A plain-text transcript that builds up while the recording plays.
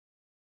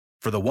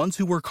For the ones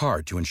who work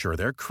hard to ensure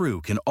their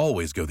crew can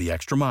always go the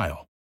extra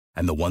mile,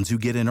 and the ones who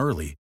get in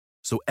early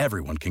so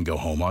everyone can go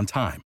home on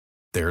time,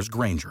 there's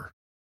Grainger,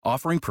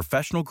 offering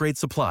professional-grade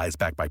supplies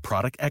backed by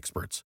product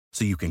experts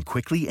so you can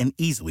quickly and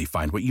easily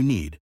find what you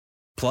need.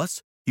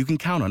 Plus, you can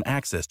count on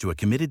access to a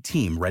committed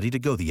team ready to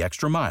go the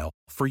extra mile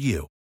for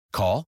you.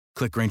 Call,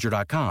 click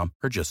Grainger.com,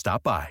 or just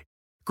stop by.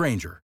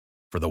 Grainger,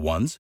 for the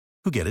ones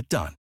who get it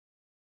done.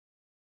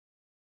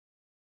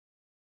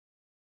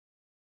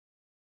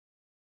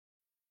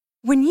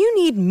 When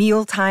you need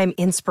mealtime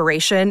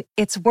inspiration,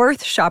 it's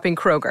worth shopping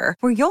Kroger,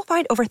 where you'll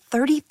find over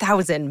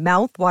 30,000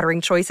 mouth-watering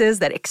choices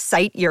that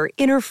excite your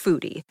inner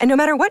foodie. And no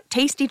matter what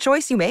tasty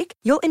choice you make,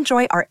 you'll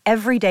enjoy our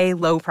everyday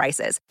low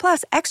prices,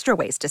 plus extra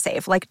ways to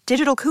save, like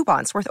digital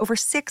coupons worth over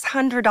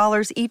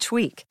 $600 each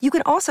week. You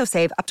can also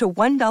save up to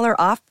 $1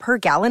 off per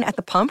gallon at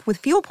the pump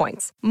with fuel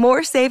points.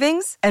 More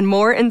savings and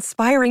more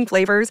inspiring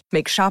flavors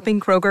make shopping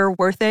Kroger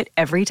worth it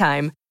every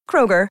time.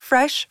 Kroger,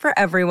 fresh for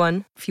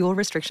everyone. Fuel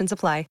restrictions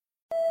apply.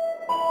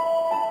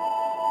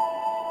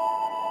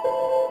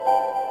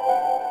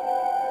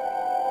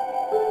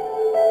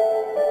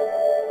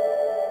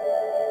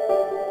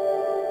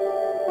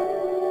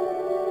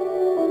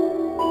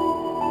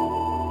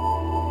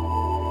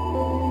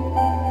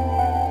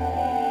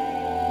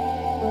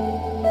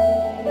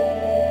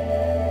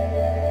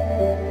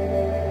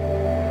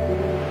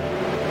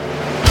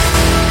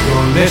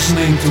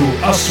 Listening to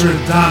Astrid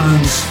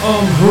Dahnens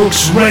on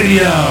Hooks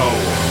Radio.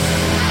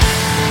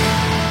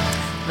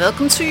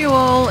 Welcome to you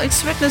all.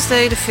 It's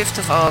Wednesday the 5th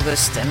of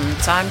August and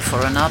time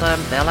for another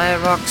Bel Air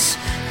Rocks.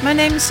 My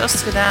name is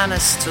Astrid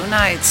Dahnens.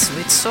 Tonight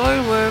with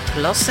Soilwork,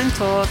 Lost in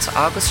Thought,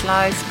 August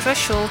Live,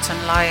 Threshold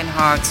and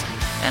Lionheart.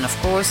 And of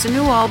course the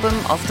new album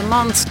of the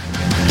month.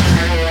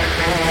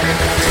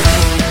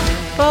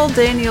 Paul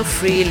Daniel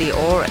Frehley,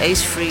 or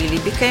Ace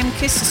Frehley, became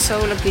Kiss's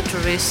solo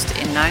guitarist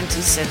in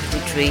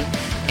 1973.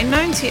 In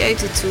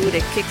 1982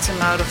 they kicked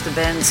him out of the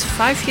band.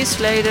 5 years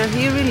later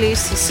he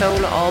released his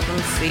solo album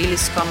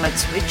Frehley's Comet,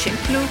 which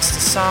includes the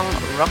song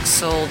Rock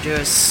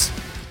Soldiers.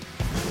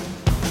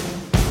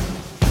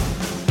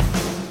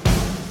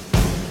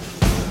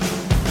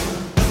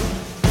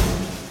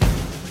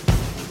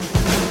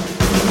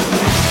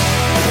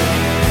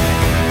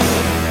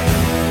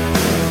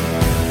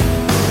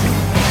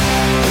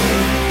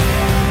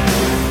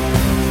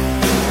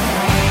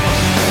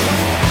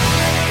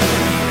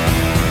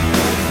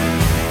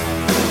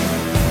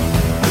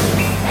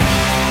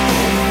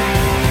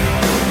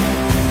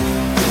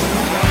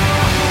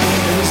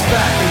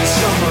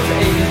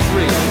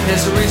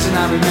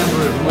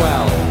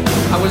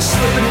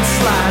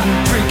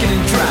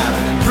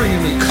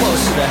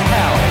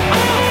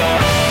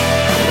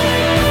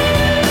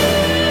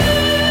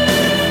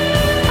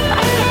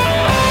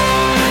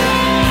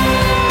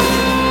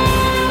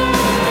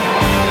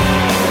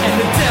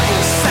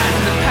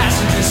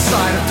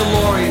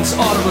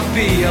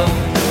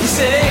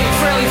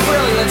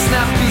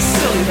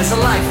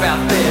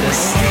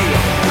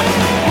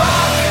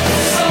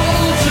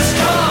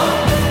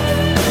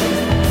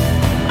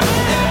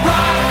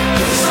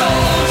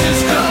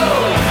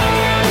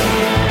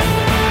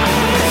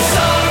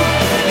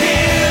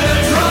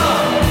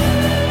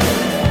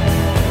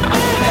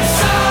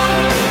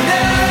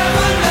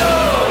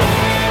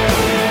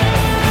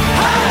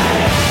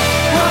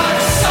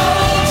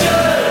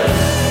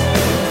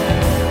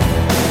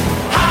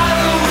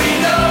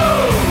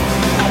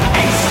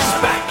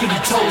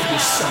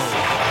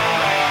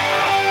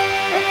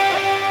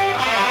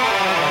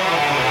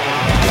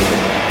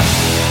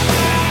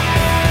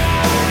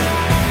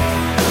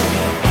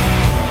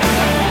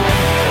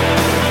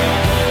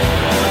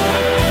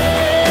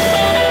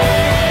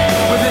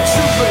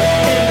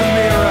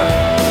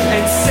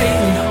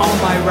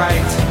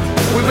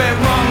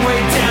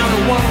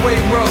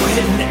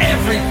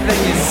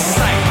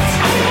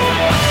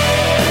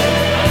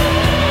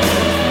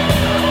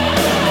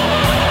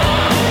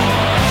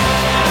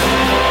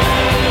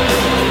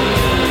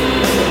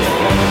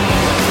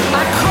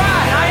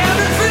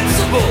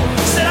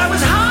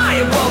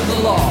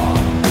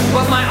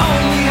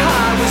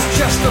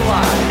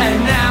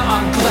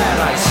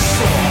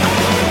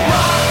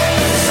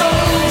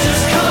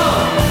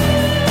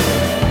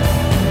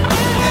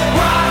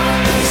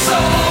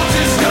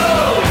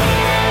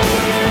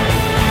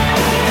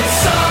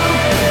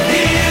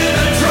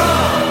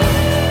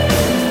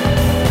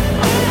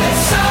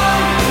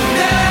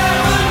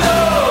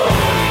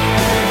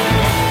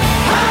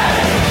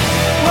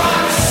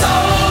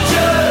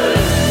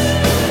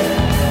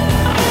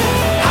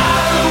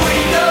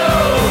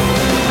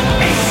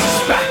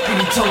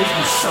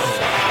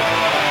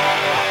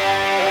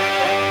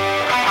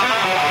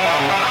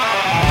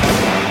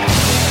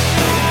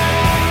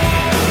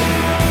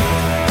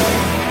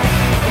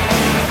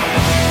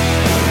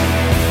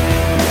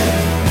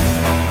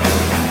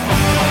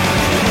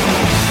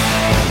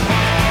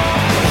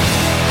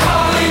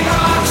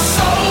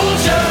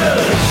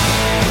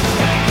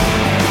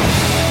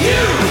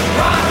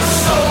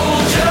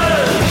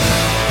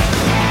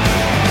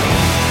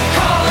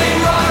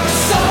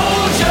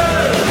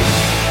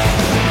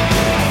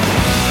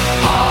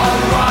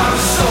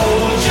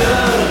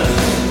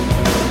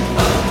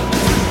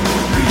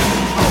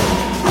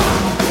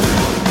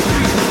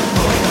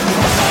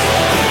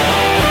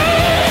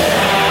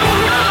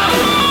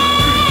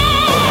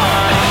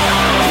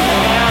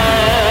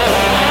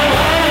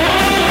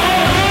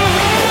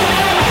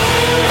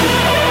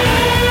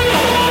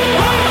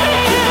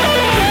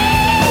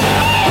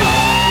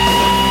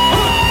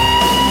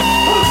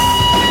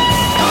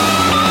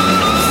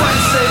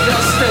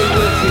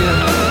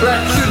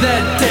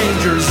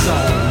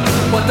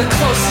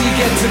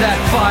 into that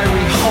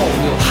fiery hole,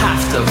 you'll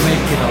have to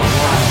make it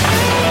alone.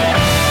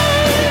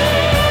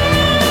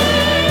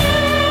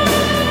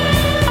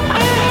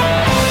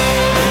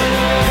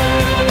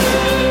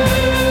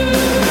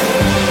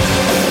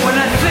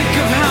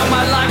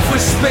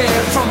 Was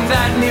spared from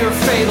that near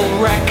fatal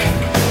wreck.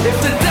 If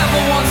the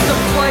devil wants to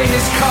play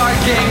his card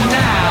game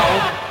now,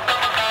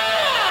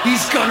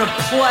 he's gonna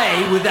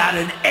play without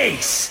an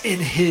ace in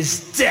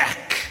his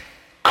deck.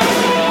 Rock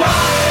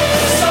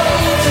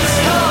soldiers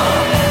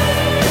come,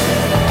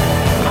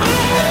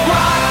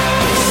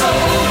 rock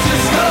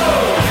soldiers go.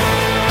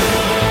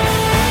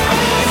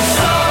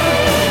 Some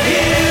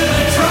hear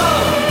the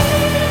drum,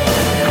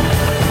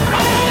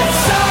 and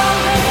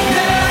some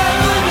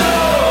never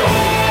know.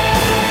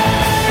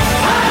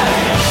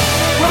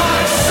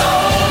 Rock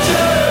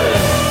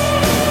soldiers,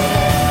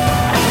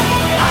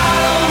 how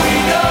do we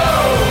know?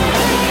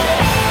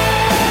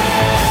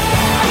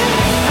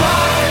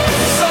 Rock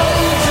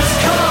soldiers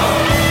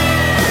come.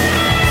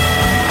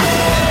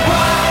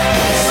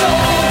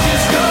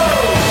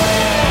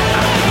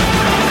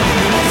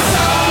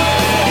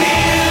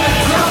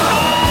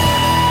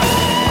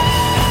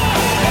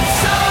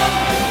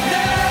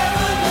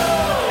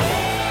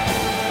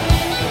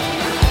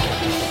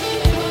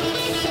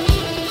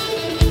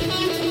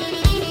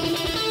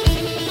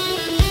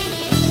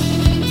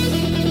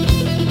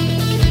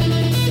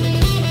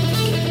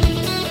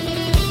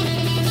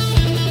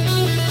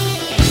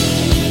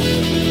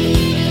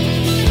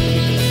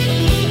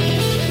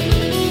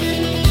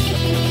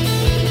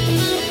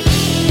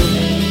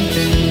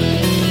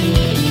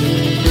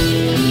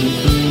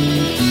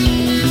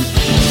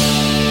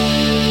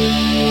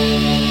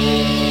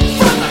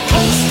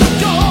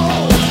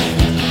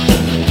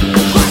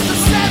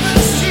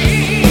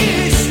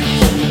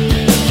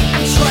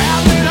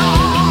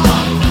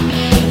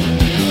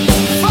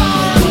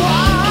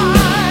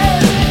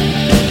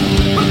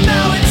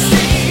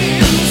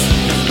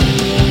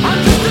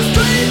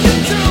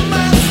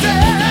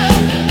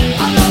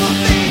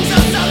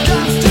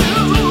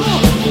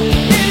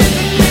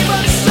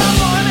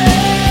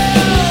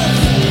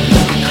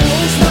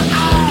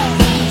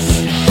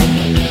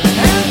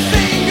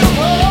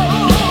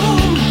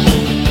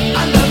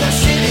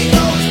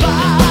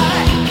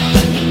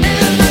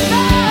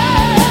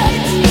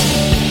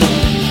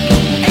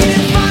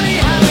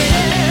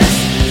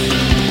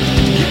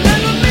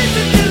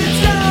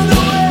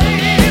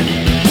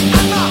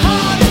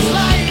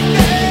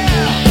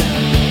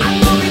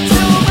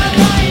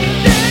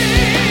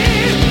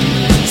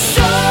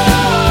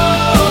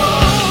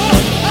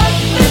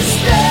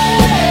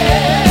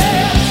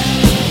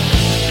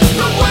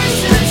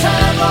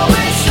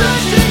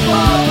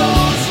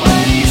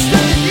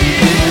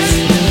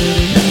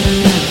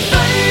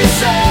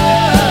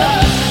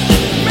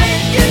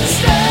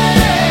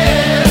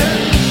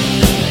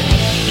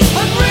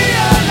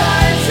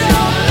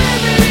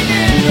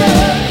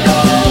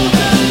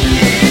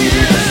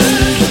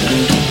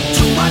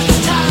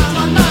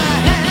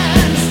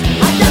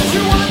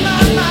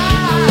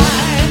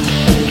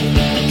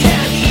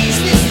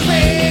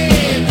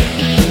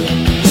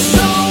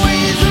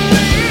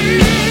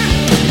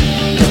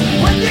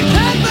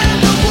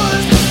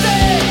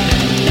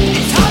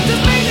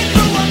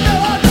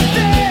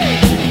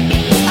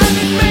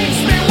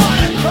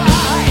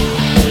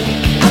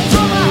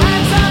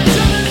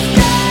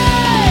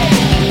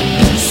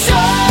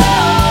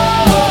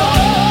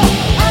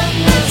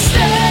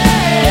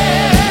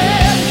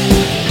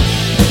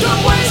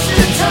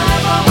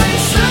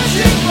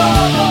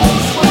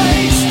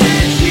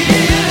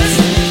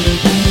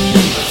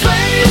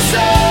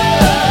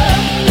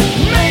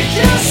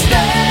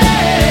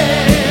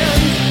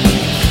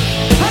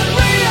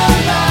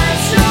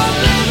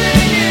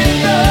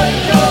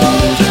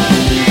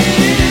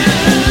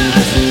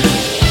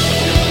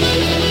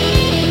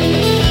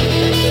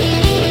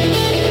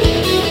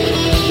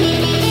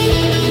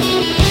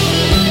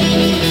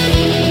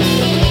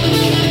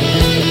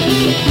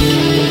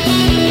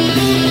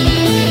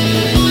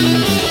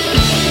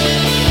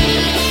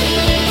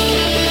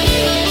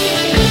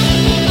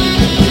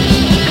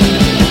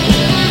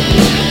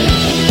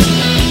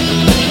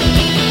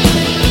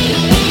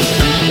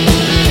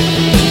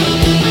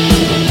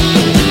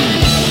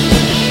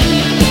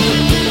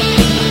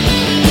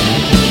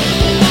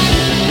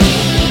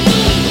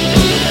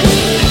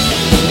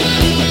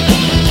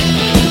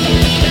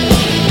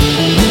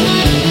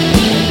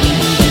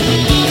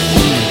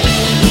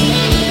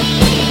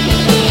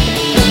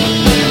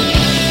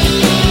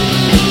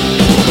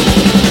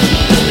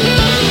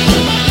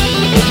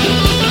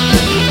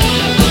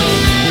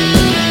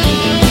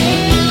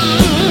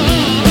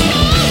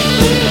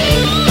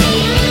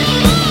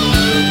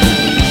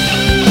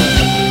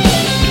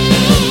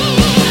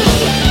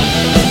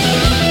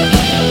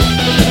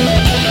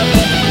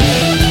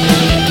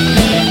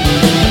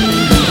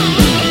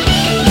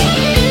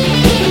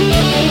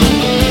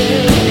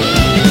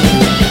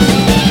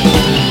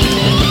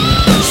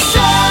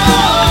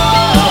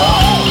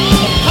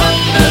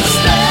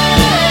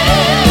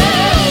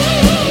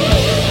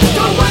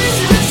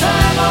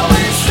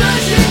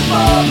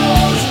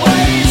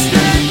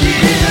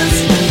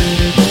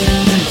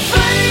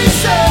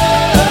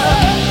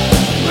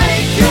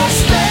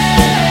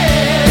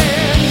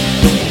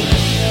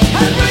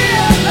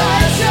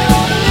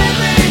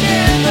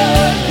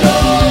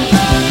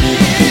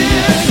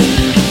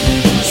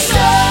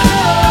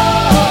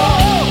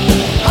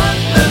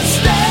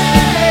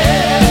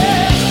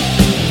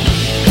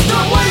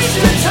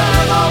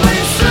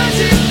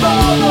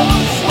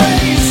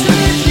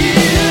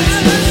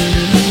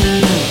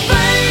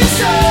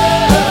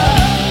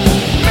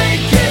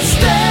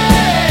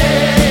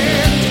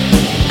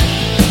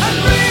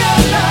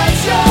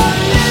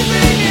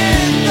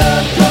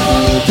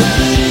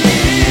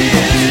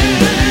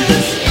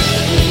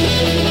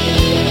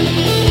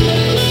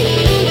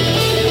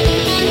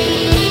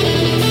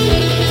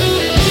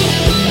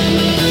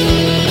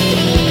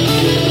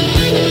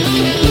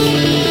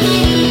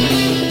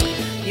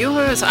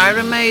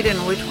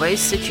 Maiden with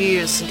Wasted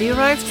Years,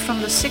 derived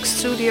from the sixth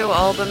studio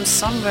album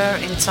Somewhere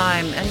in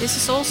Time, and this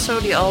is also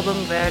the album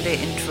where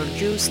they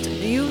introduced the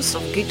use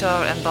of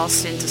guitar and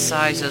bass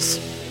synthesizers.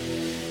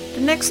 The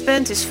next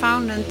band is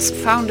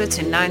founded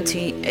in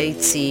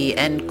 1980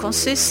 and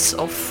consists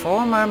of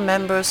former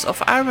members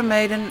of Iron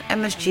Maiden,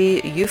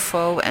 MSG,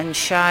 UFO and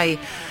Shy.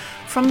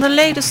 From the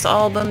latest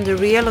album, The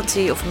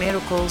Reality of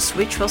Miracles,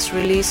 which was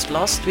released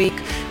last week,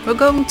 we're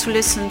going to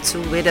listen to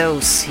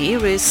Widows.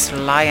 Here is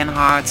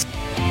Lionheart.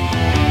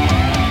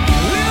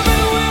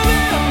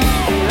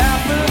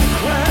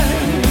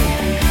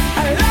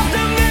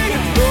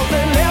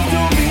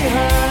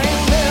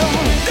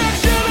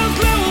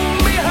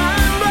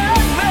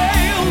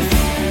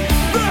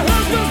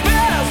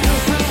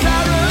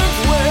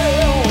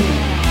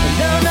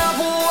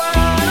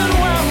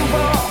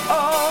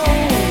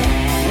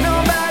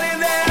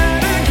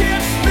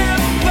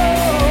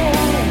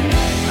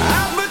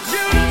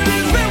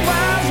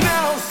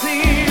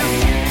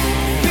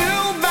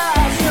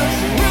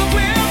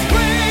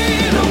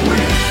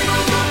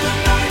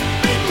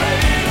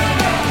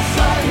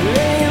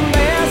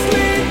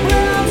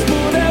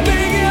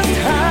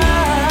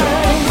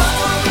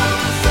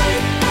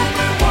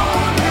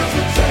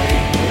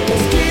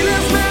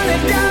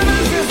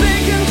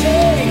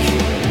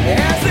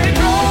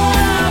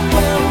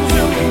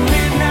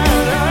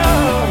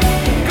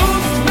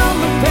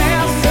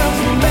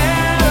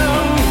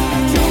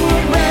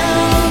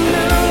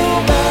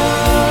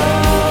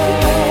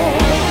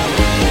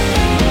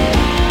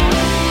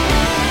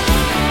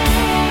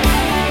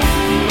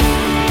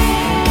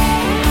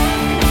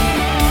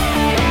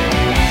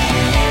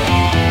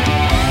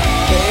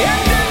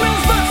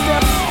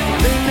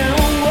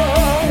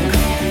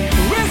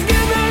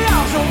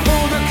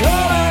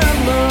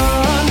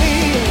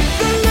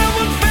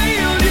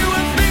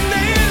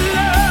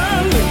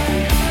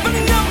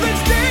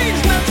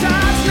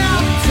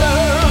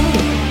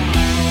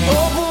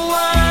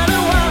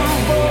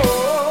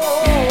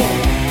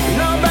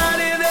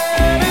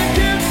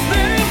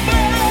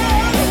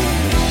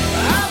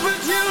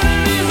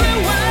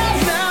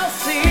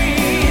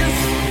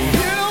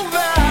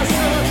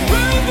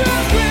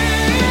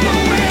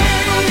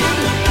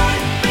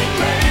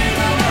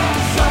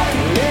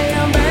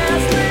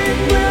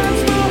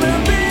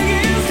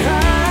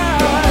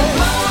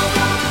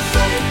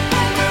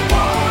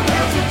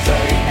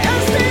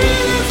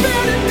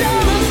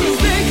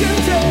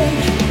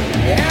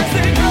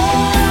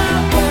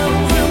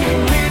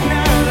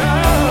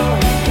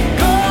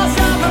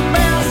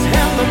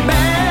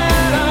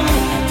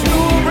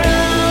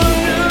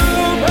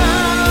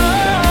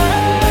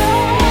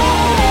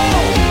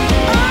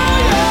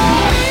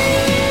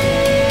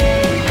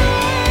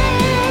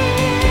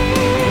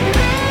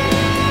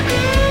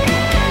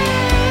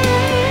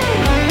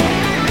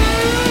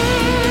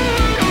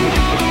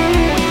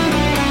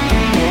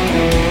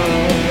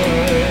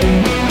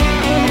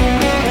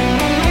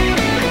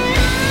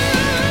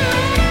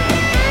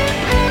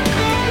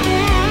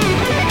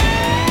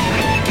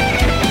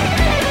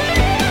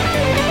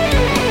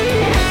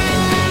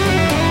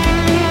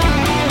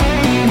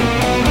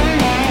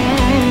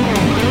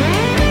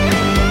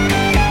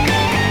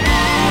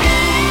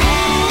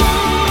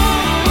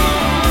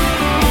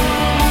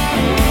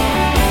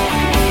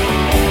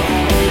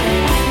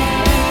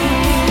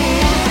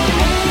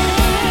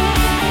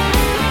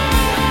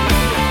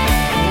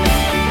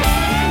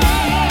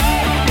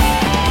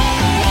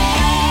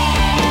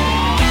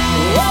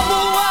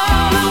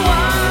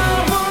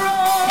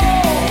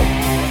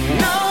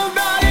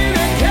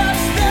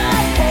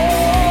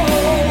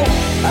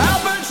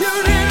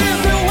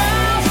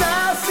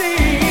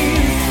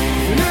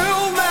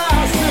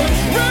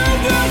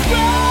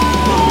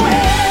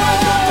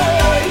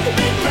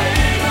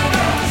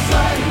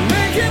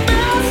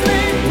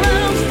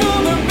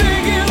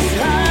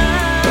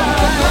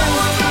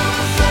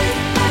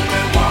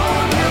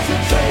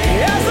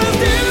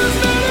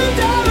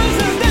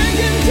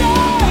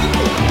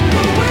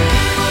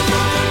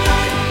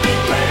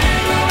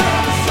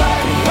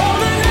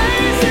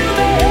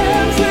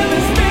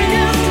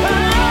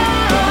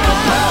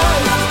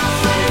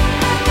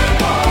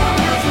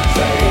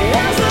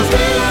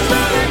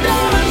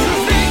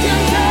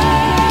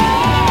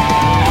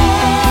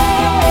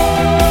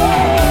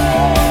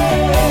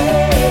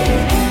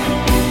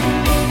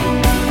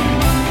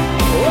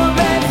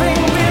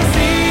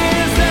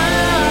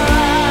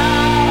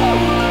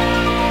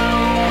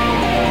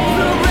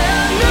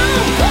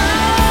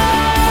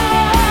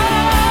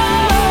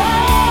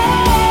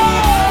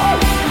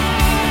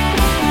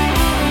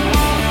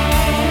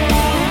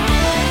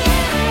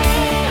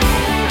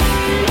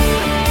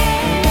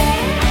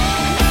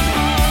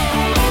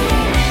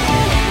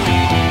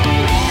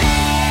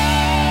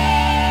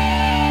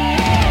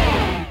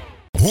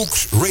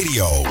 Hoeks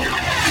Radio.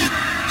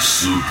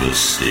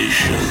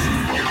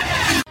 Superstation.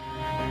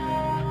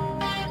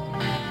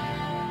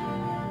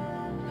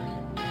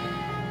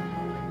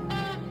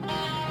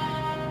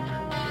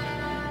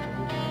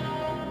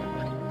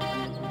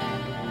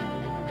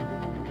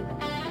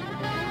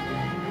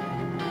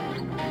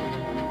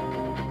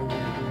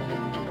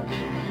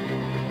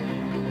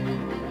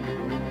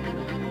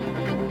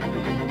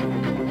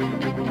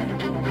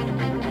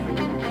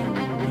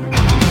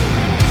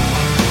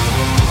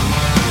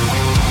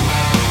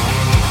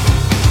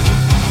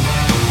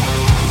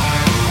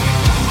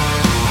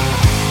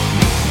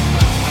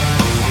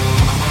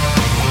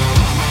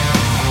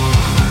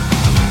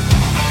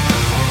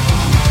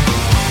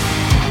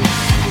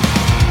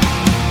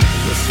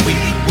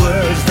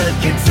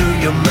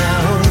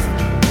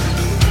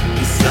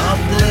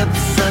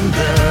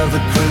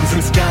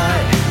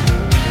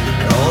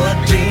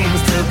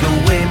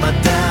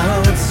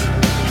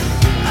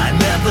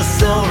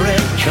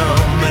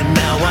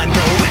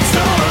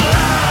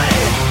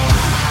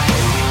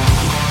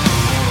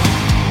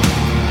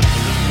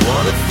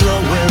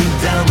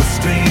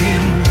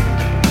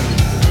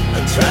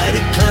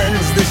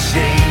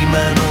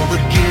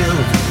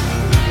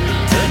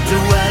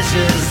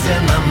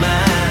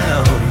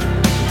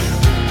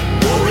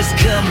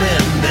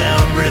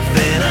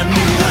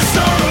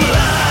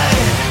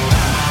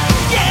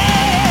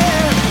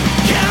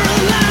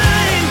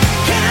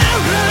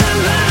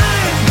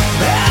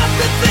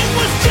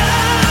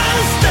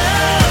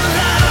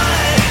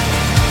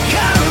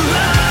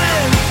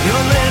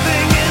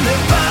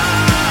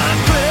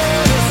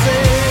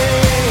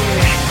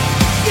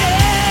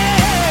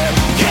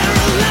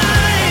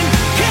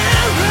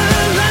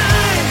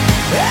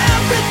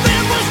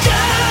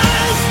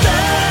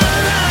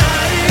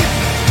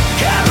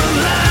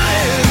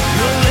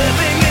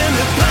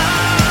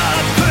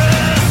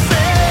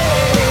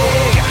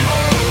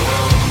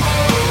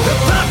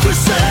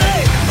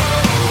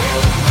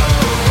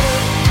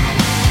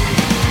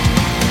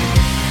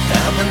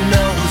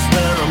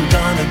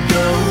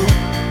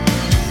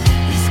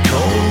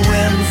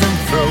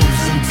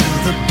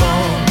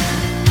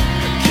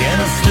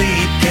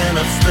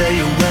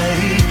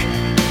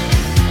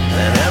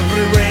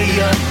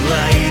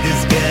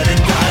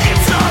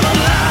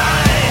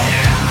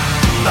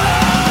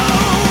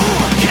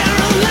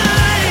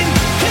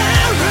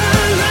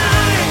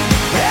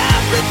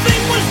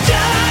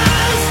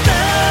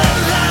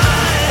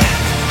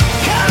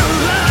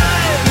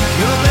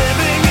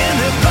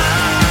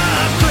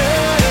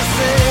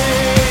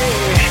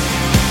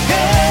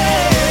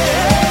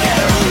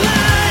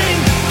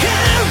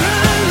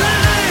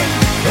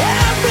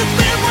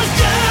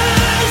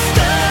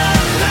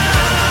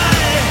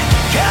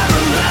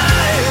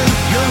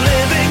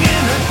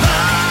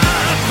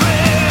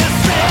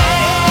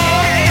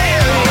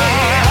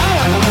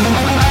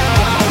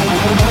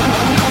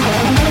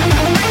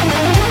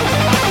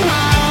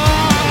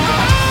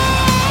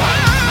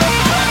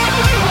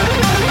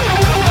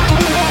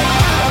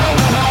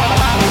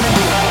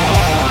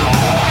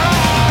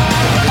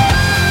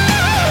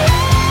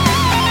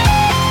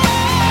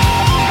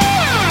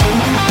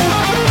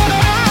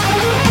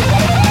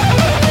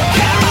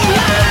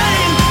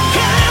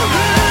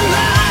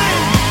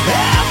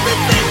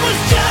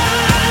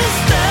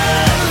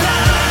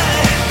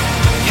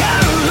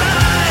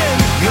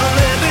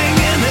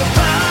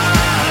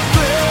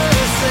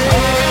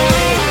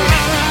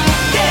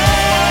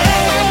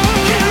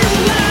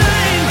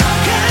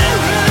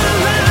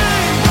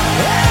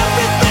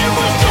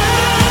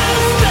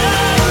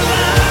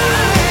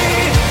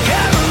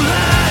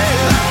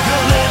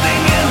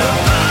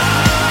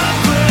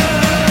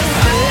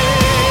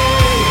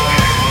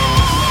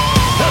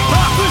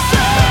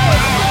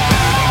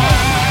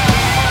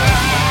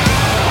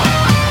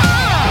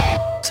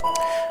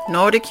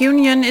 Chaotic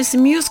Union is the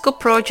musical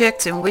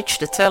project in which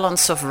the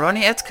talents of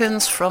Ronnie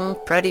Atkins from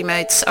Pretty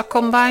Mates are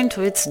combined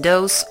with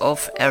those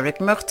of Eric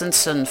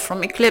Mortensen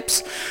from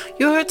Eclipse.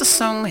 You heard the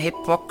song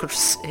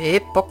Hypocrisy.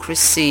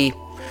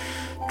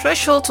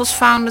 Threshold was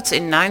founded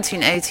in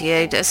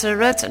 1988 as a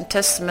Red and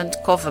Testament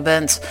cover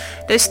band.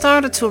 They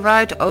started to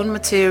write own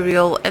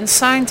material and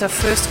signed their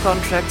first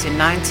contract in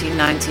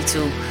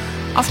 1992.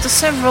 After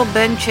several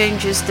band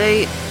changes,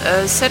 they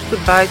said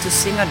goodbye to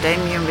singer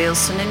Damian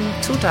Wilson in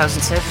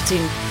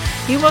 2017.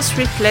 He was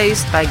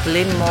replaced by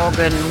Glyn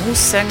Morgan, who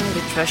sang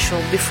with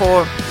Threshold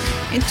before.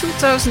 In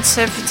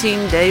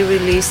 2017, they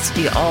released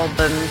the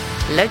album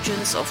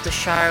Legends of the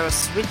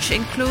Shires, which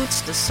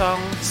includes the song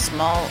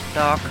Small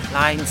Dark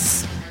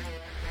Lines.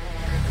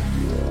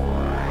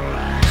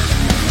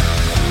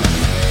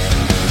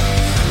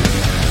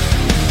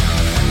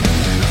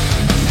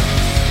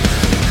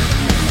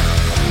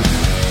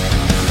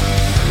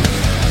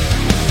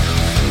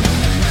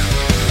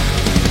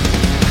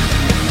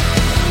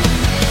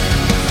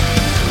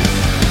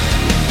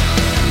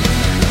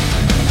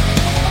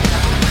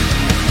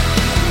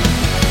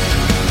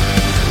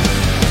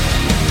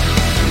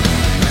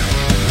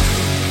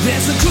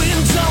 There's a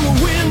clean summer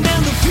wind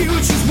and the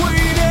future's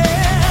waiting.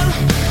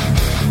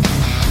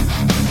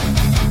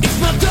 If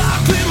my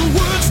dark little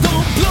words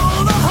don't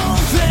blow the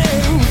whole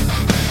thing,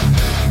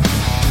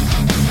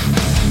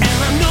 and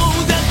I know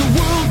that the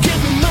world can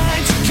be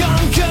mine to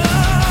conquer.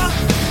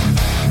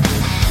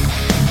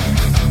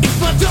 If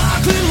my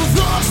dark little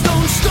thoughts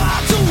don't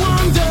start to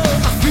wander,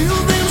 I feel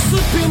them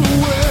slipping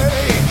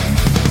away.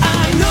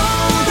 I know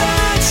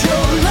that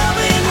your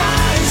loving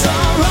eyes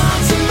are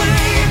onto me.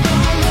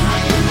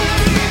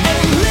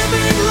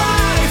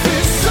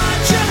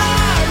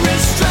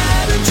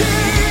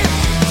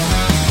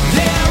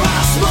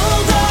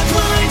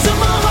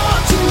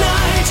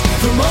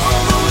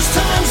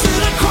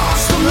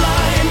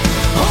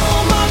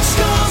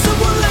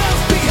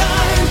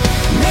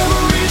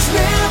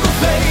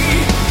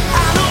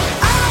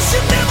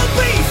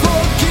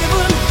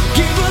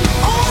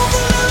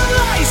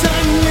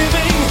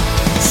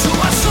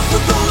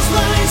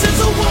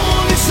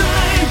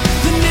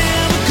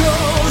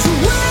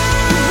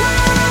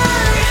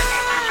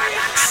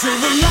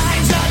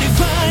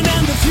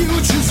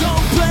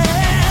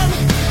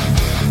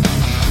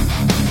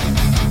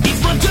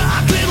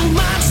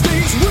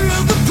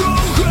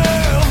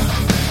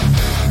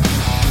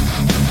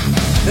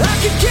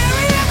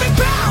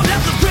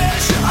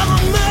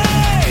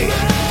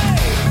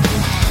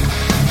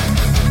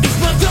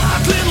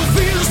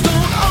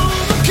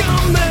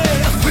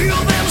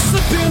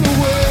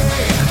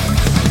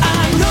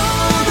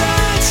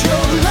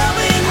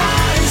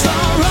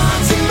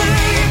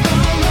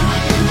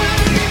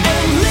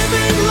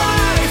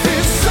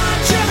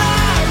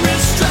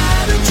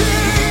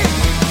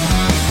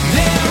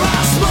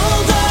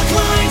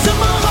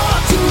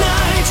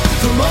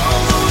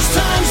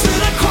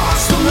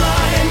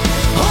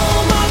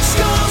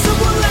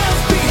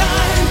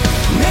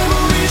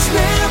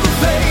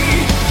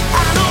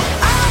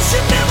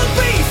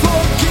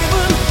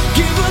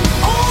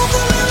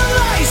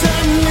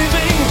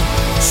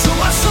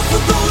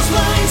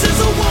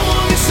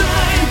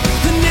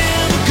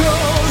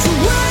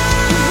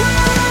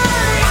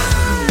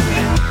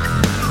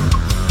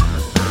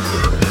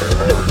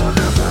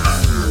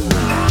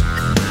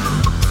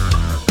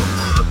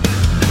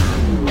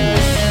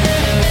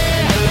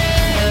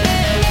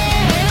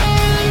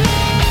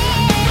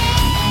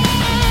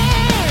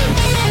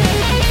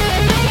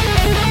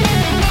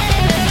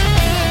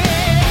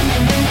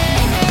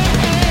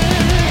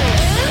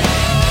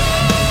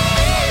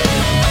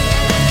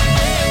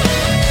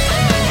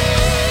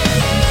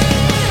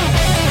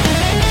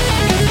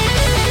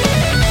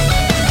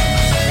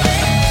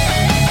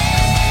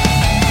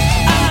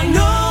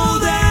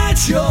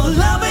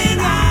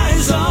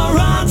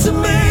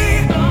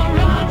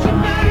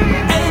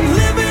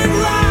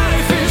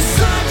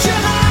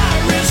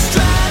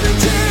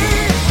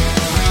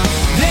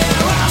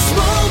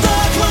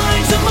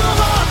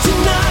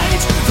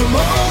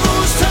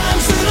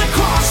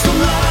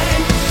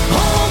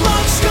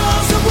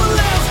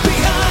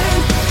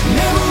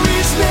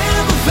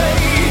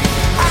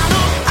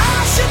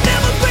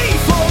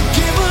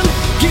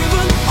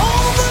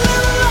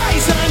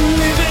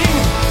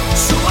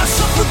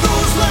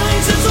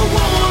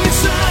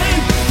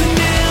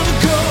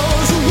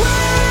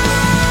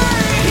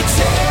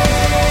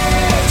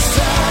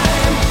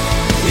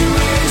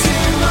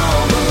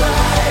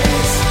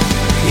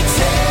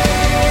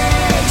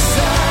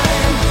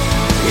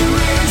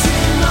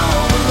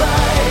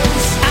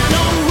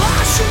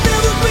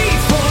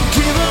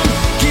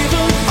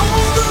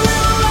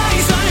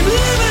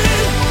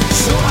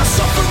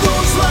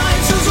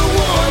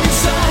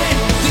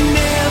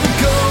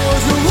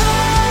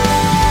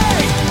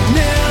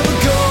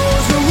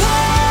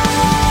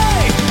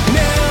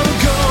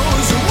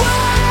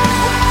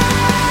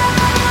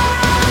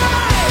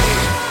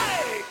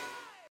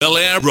 Bel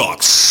Air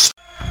rocks.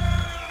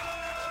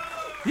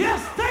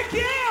 Yes, thank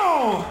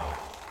you!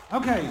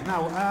 Oké,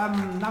 nou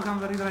gaan we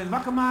weer iedereen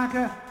wakker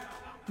maken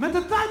met de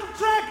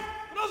titeltrack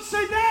van onze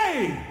CD.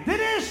 Dit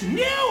is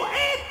New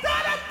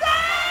Eternity!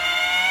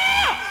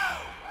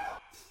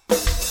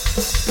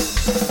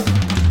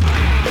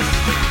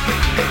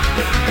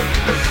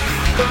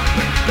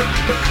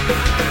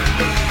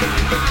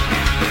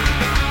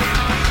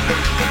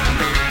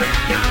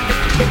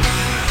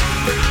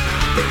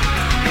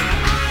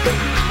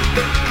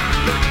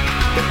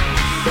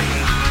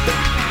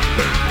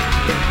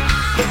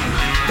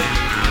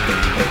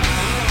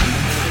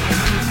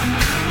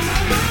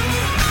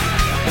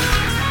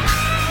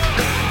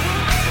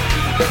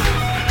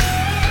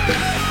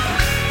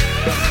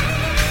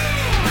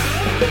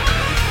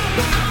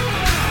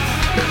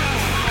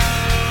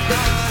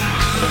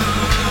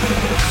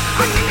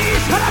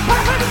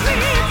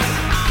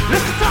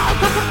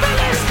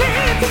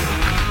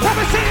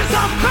 Promises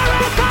of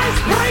paradise,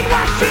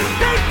 brainwashing,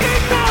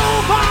 taking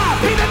over.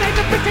 Be the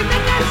native victim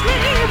and let's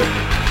leave.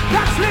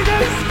 That's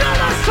leading to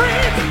the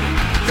street.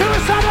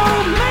 Suicidal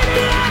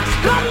maniacs,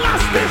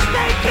 bloodlust is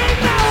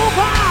taking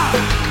over.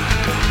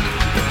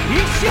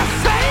 It's your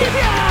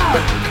savior.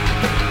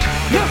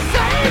 Your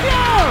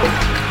savior.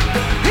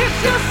 It's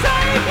your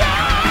savior.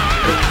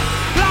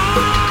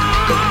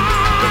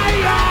 Fly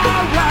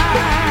away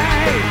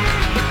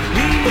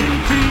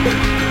into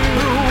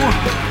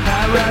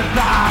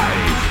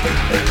paradise.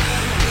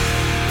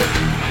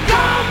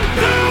 Come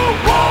to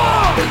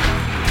war.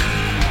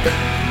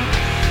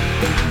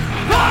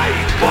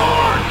 Fight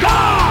for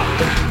God.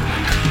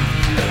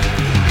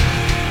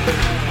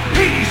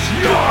 He's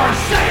your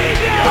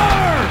savior.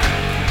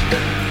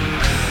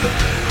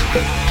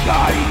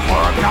 Die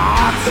for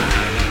God.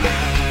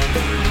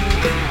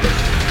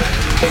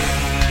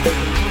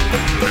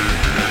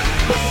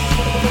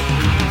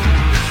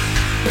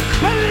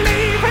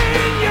 Believe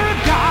in your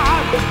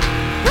God.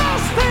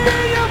 Trust in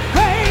your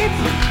faith.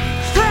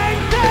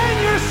 Strengthen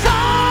your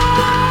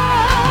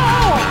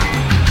soul.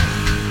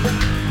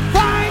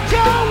 Find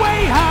your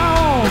way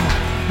home.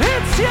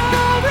 It's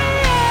your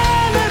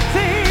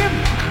reality.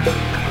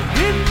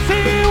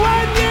 Into a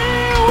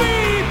new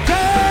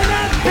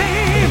eternity.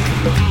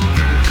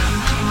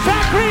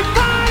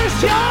 Sacrifice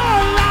your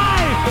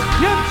life,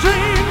 your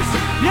dreams,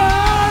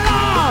 your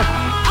love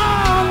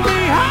on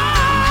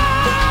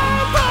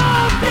behalf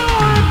of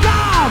your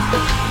God.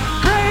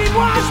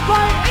 Brainwashed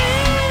by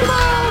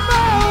evil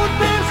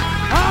motives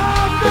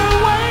on the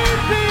way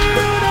to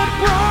the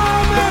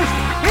promised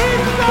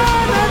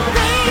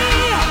eternity.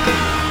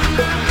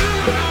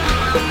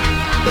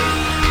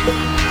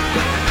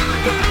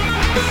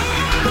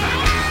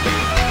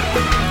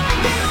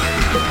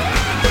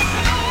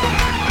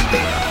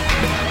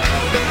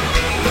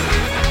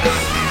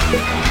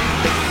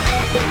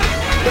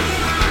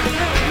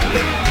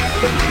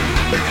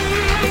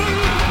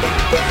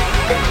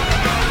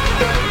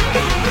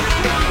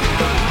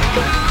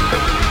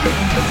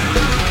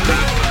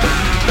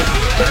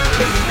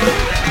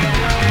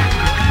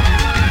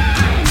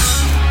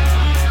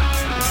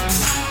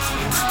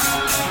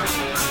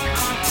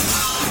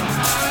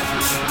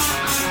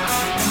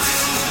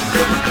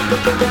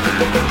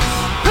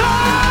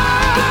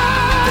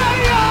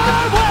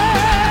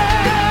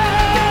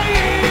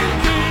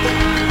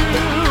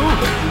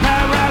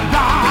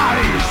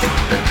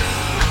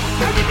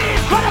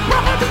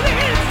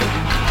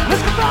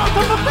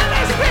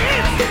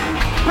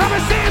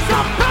 Promises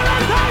of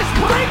paradise,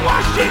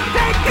 brainwashing,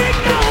 taking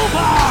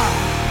over.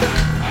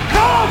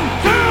 Come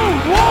to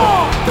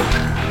war.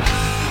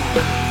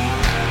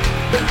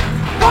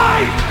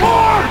 Fight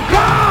for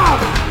God.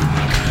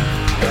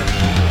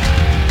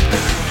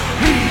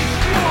 He's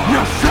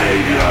your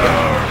savior.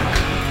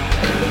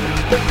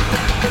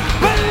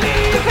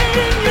 Believe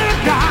in your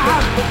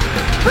God.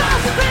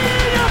 Trust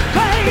in your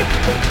faith.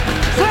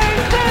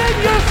 Strengthen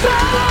your soul.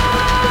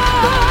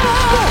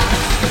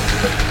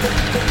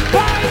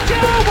 Find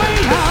your way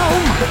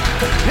home.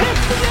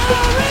 It's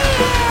your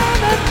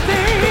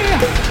reality.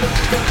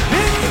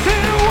 Into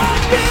a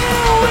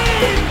new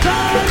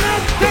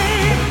eternity.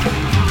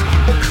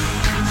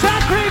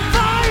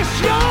 Sacrifice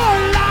your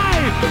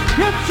life,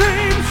 your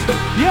dreams,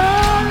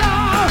 your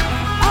love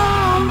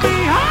on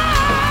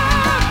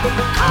behalf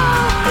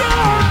of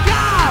your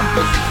God.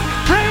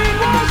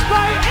 Brainwashed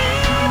by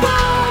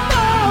evil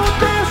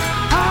motives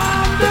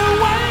on the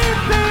way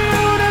to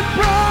the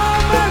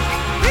promised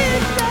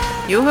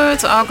eternity. You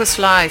heard August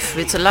live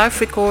with a live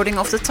recording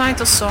of the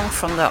title song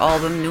from their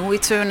album New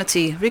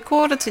Eternity,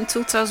 recorded in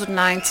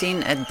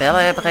 2019 at Bel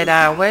Air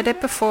Breda, where they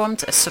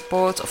performed as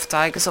support of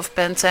Tigers of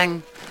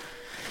Pantang.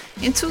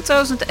 In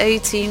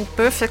 2018,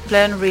 Perfect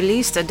Plan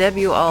released a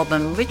debut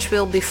album, which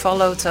will be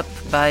followed up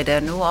by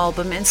their new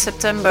album in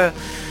September.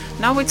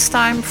 Now it's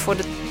time for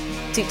the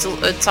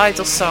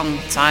title song,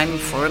 Time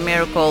for a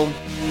Miracle.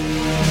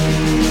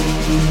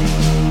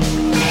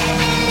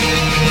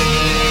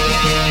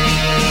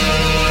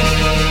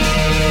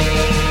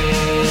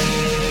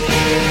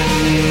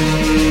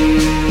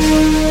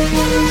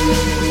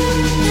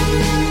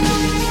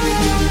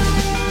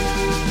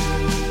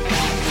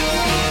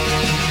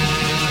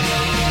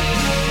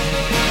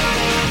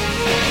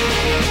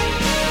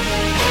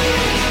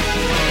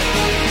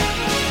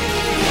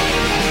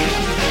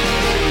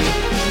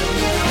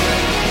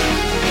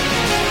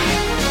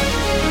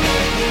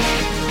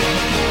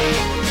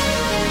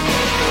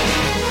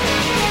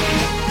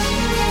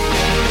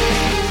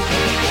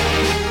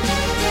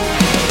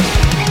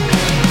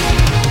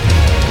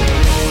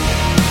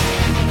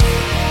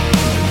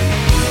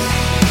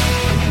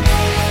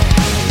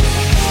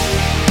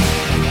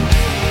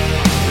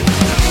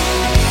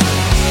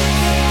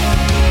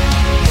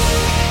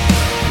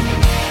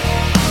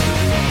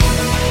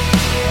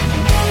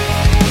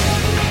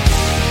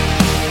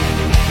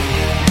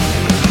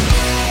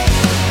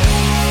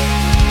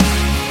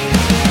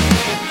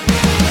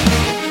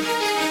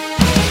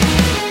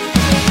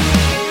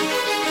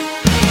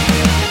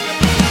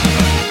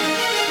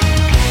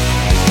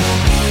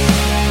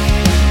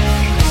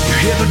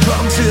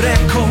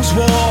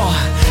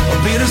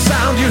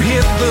 sound you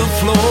hit the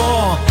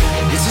floor.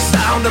 It's the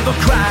sound of a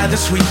cry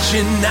that's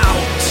reaching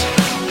out.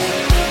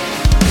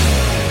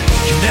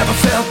 You never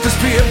felt this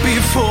fear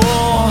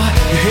before.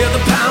 You hear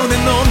the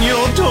pounding on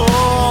your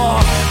door.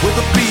 With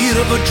the beat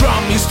of a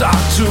drum you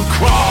start to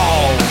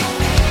crawl.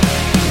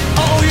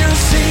 Oh, you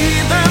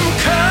see them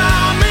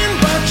coming,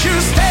 but you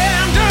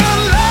stand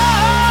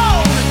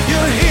alone. You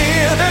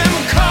hear them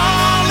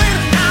calling,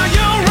 now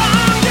you're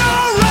on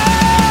your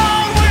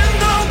own. When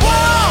the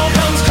wall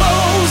comes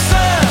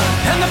closer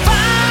and the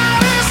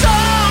fight is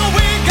all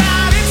we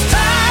got, it's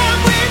time,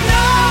 we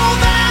know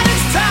that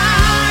it's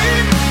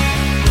time.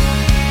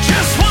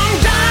 Just one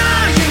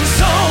dying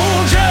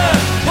soldier,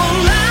 one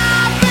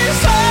life is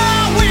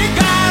all we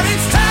got,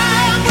 it's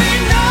time, we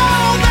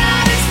know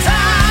that it's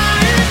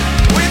time.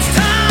 It's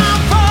time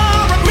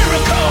for a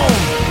miracle.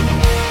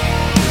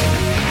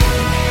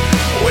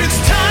 It's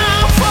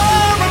time for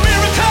a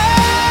miracle.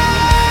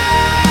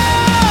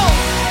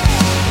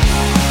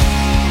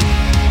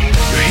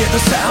 You hear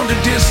the sound of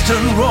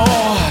distant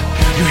roar.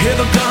 You hear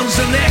the guns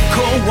and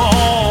echo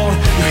war.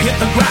 You hit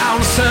the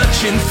ground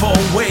searching for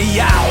way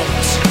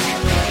out.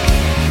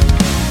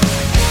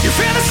 You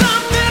feel there's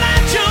something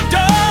at your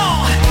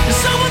door.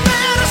 There's someone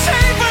there to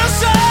save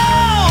us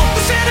all.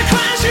 The city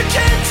cries, you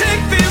can't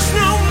take this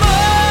no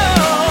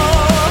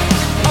more.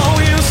 Oh,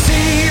 you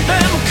see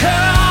them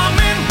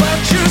coming, but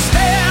you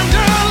stand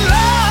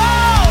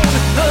alone.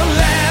 The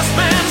last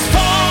man's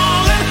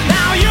falling,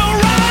 now you're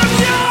on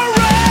your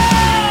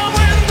own.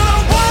 When the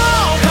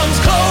wall comes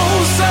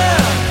closer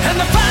and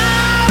the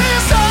fight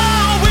is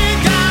all we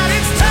got,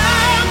 it's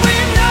time, we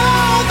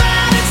know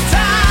that it's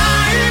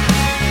time.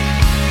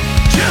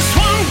 Just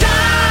one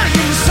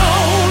dying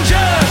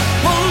soldier,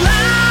 one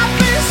life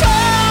is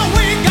all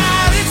we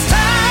got, it's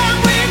time,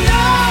 we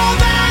know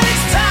that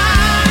it's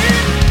time.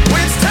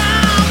 It's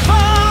time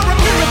for a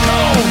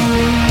miracle.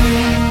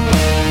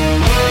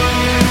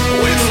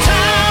 It's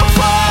time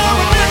for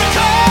a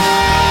miracle.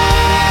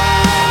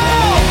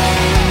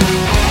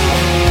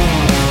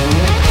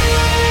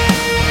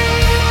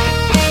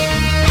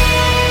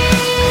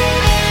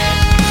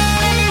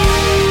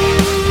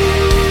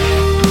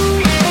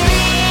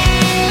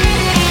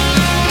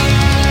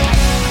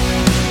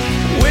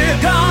 We're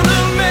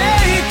gonna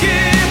make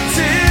it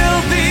till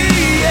the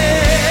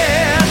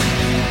end.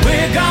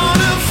 We're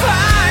gonna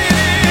fight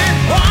it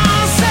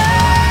once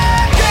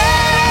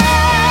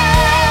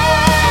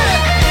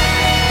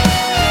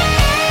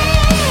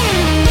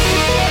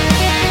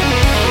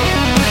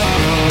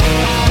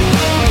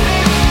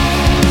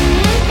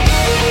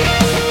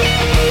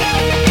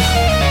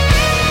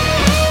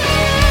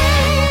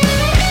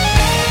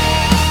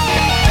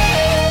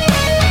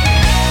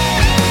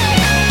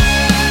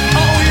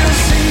Oh, you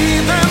see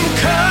them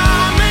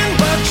coming,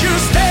 but you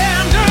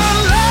stand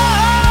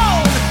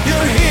alone. You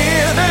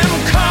hear them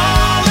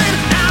calling,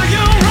 now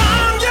you're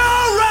on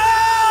your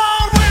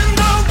own. When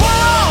the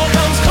wall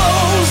comes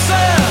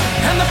closer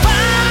and the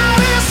fight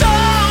is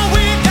all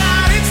we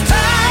got, it's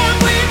time,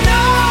 we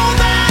know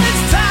that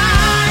it's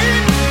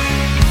time.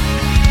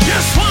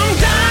 Just one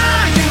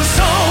dying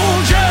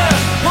soldier,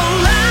 one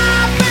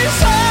life is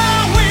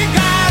all we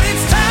got,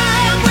 it's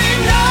time, we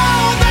know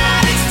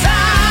that it's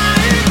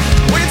time.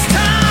 It's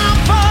time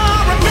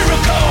for a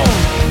miracle.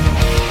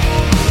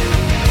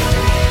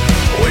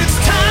 It's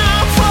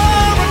time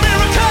for a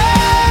miracle.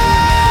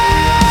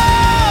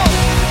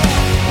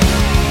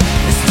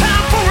 It's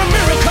time for a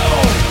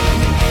miracle.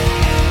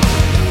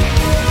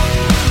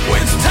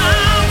 It's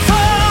time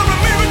for a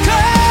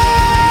miracle.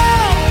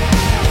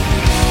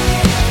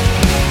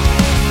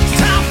 It's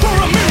time for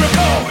a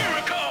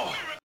miracle.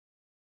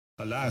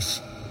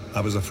 Alas,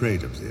 I was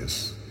afraid of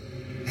this.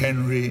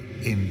 Henry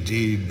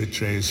indeed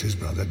betrays his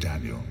brother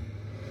Daniel.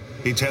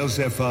 He tells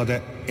their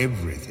father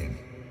everything.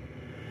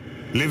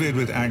 Livid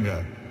with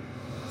anger,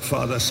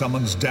 father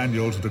summons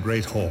Daniel to the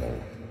Great Hall.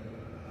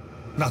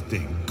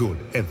 Nothing good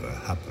ever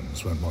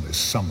happens when one is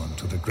summoned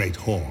to the Great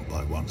Hall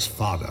by one's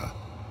father.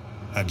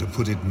 And to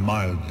put it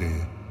mildly,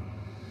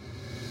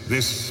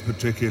 this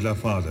particular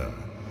father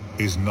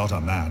is not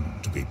a man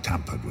to be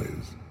tampered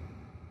with.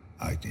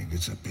 I think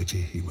it's a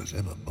pity he was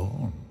ever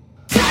born.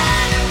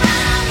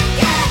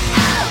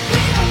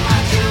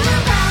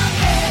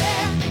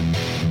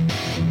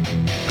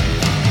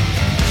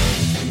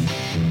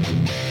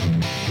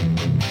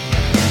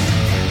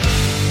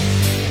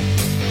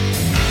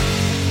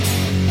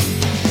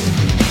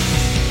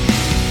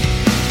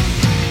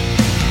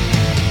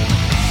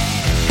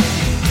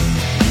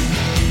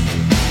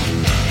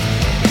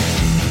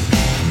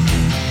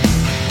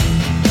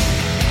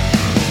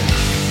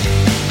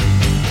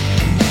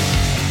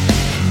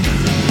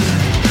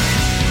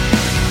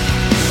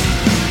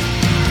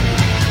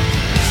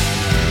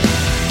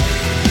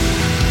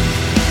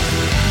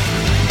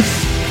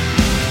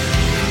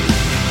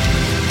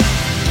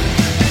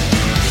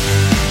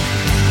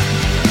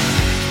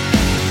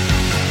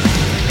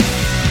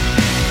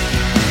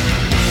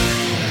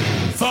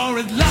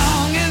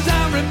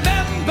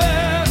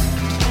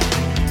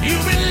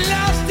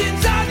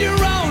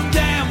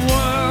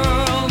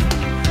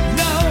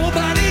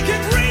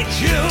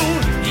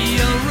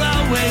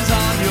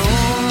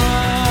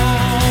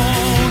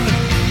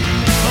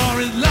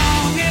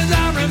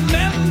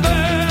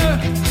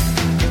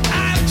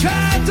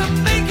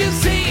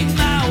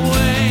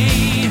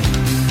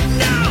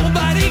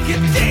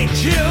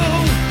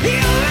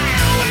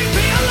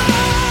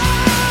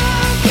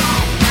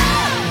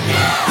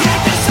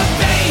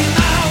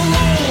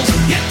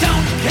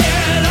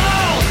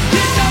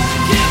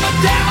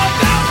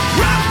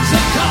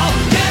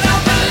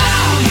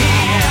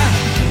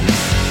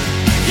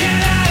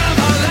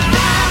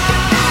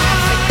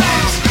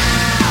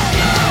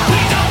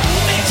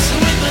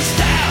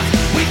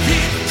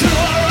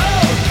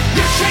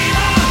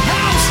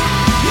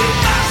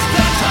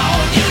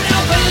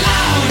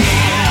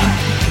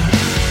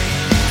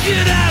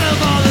 Get out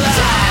of our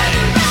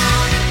lives.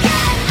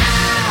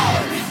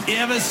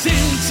 Ever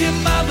since your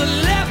mother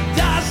left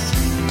us,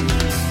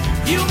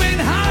 you've been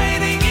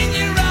hiding in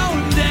your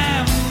own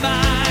damn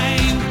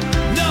mind.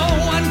 No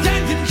one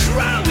can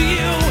control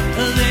you.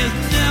 There's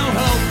no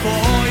hope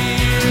for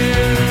you.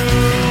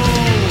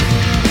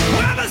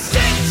 Ever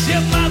since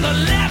your mother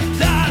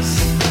left us,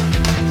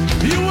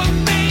 you have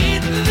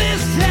made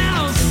this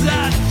house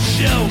a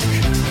joke.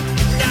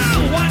 No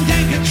one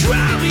can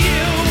control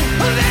you.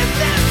 There's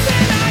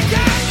nothing I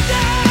can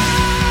do.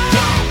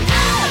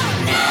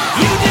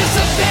 You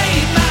disobey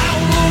my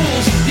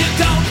rules. You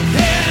don't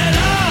care at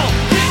all.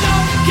 You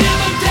don't give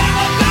a damn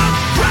about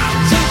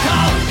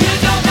protocol. You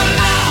don't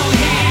belong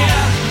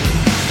here.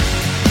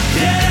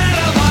 Get out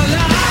of our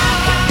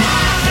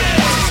lives.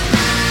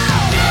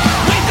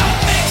 We don't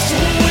mix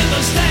with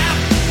the staff.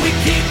 We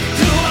keep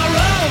to our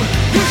own.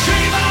 You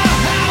shame our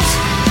house.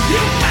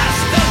 You pass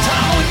the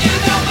tone. You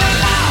don't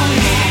belong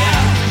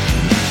here.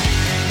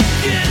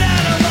 Get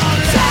out of our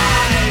lives.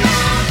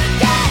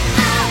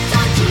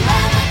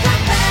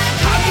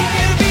 How can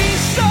you be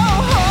so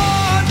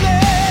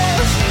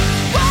heartless?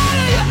 Why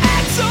do you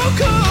act so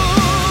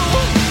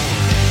cool?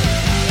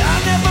 I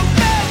never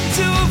meant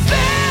to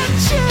offend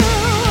you.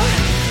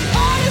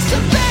 I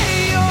disobey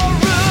your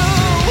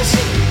rules.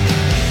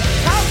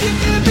 How can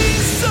you be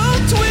so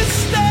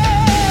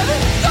twisted?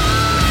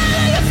 Why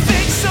do you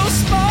think so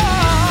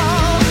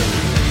small?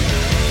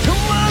 No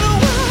matter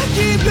what,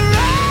 keep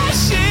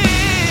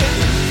crashing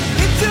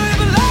into your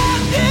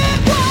blinded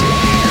wall.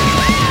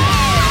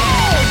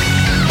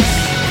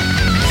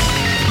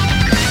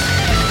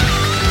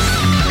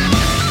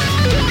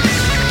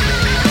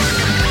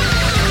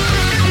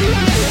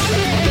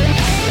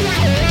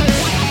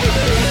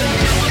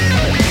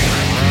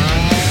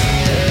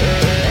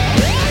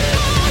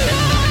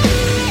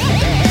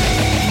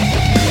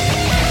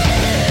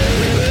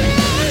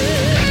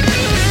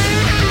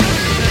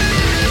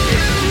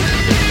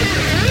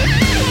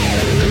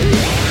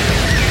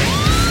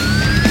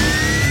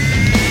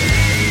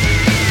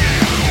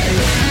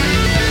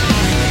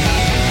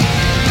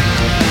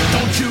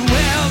 Don't you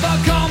ever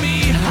call me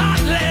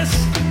heartless.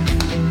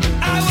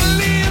 I will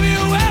leave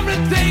you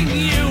everything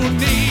you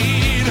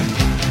need.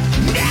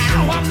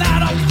 Now I'm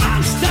not a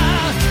monster.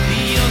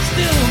 You're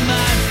still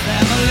my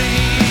family.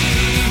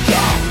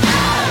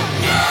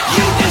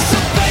 You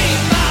disobey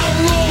my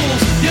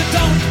rules. You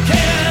don't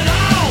care at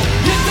all.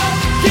 You don't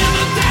give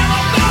a damn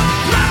about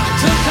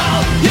protocol.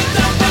 You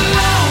don't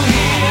belong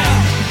here.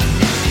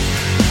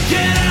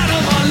 Get out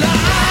of our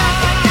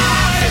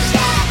lives.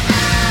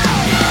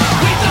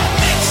 We don't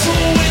mix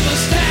with the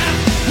staff.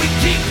 We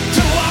keep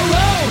to our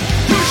own.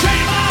 You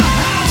shame our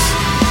house.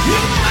 You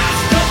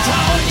master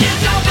tone. You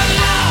don't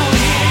belong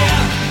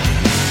here.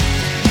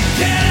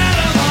 Get out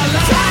of our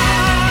lives.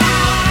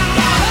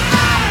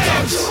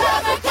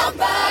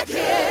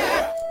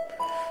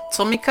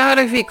 Tommy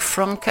Karevik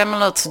from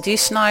Camelot, Dee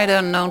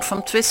Snider, known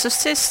from Twisted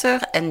Sister,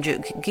 and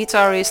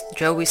guitarist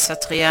Joey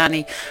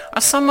Satriani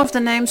are some of the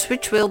names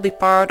which will be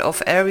part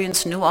of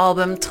Arian's new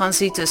album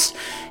Transitus.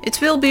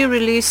 It will be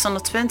released on the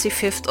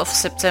 25th of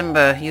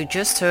September. You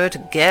just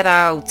heard Get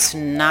Out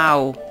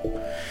Now.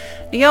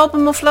 The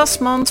album of last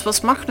month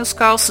was Magnus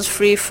Carlsen's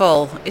Free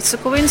Fall. It's a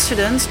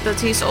coincidence, but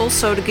he's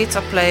also the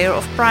guitar player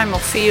of Primal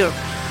Fear.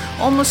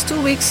 Almost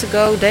 2 weeks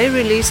ago they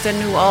released their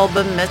new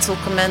album Metal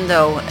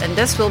Commando, and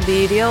that will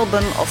be the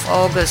album of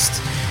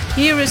August.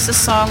 Here is the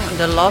song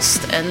The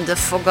Lost and the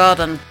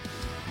Forgotten.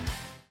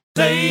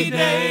 CD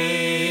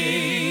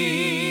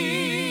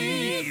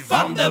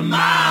van de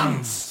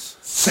maand.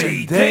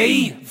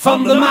 CD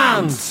van de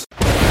maand.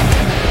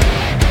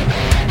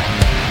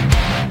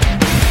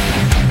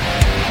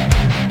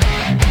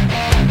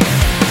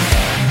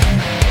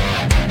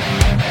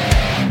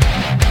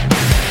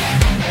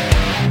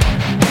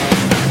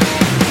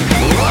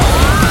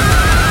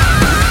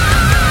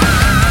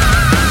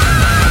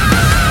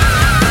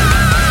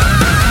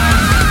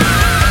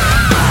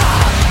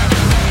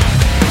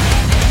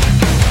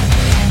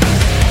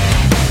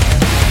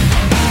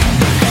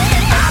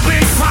 I've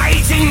been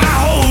fighting my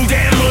whole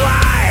damn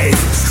life,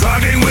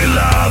 struggling with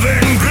love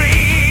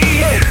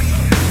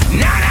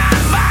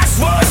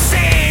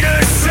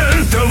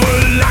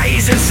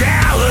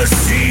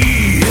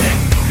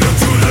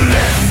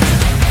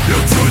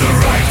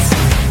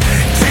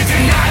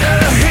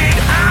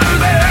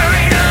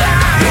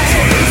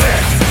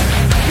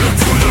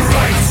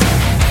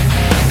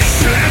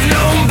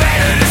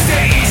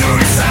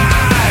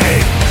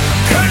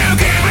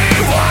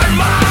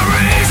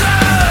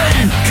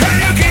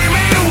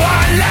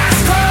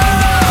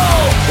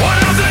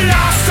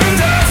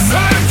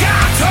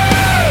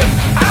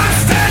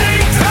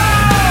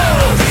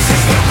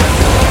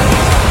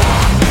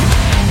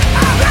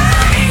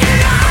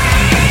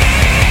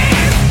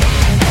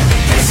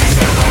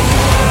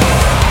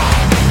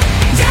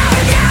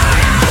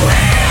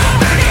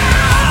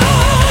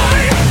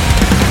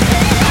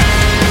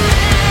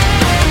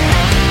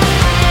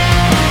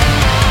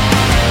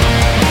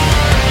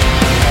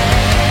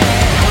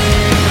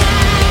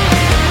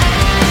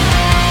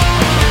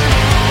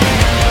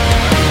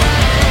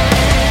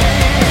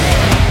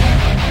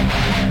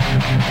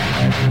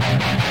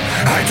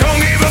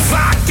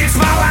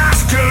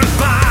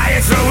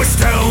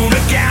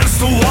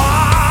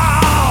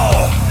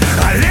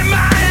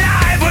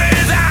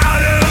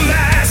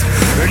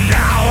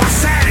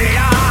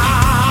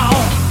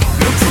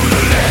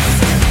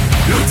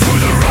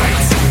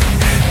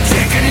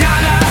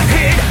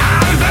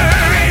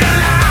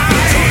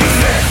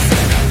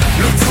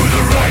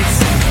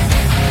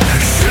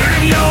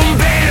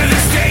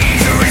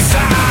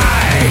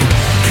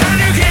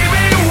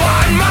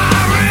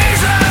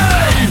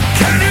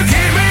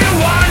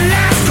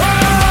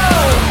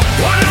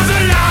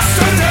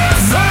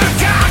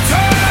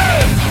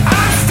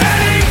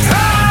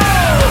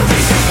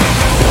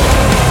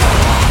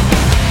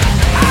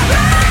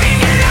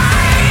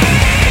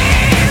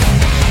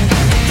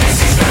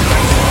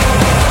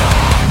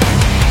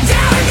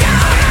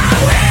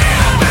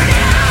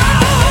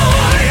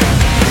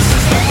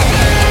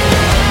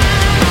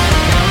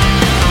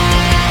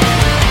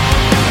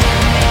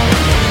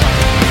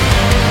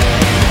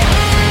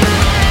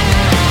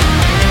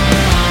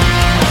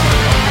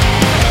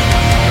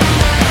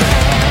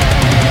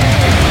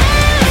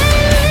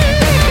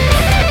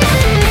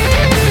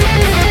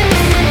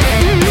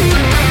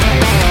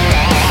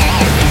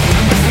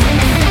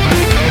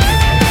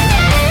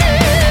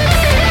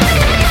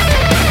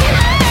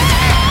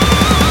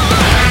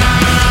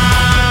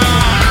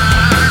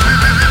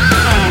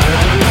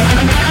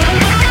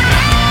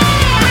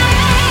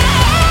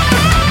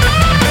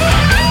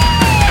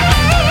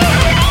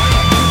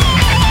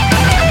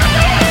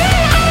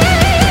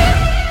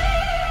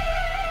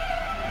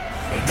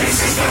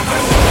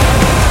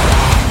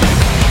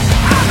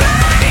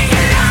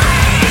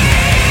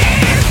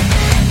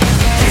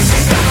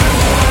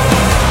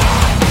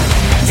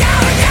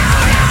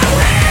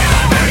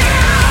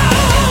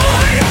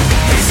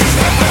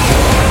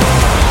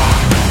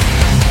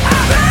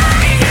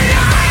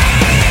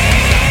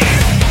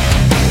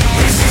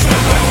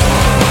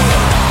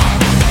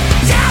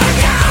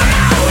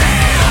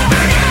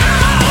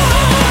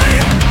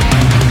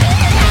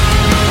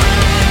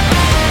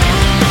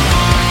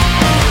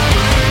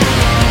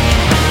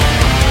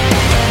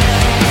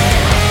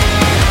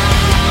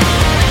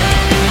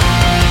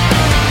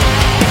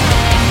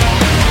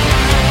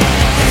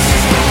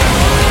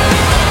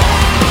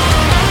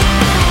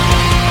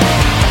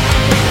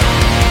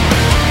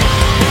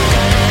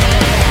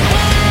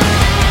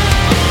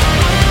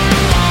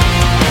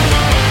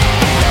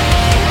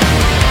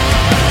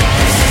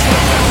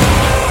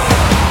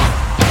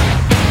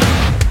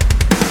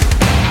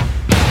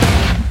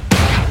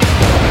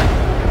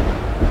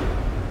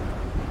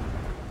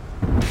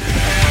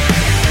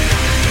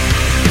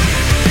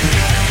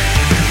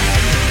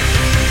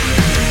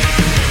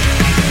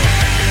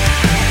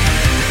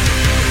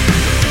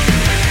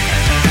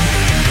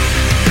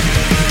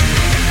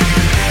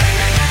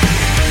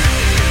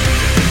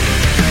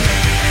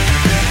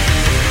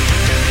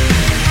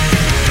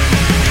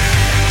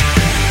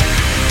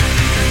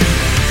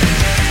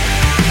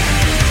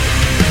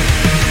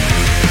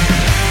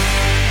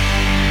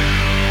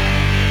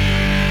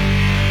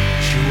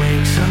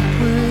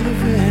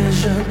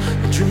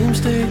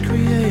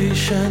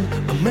ocean,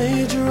 a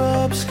major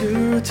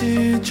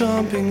obscurity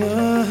jumping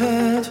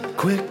ahead.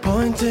 Quick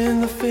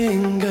pointing the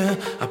finger,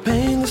 a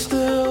pain that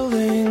still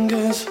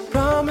lingers.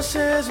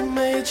 Promises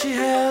made she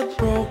had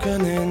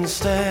broken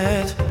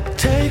instead.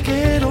 Take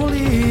it or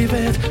leave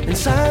it,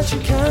 inside she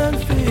can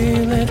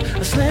feel it.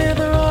 A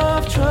slither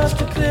of trust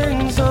that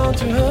clings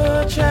onto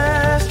her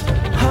chest.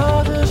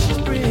 Harder she's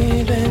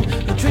breathing,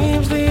 her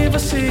dreams leave her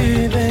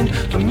seething.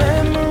 The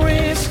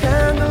memories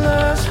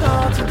scandalous,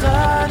 hard to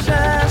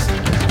digest.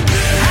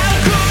 How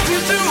could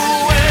you do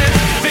it?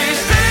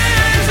 These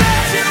things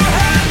that you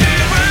had me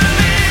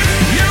believe.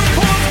 You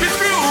put me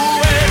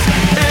through it.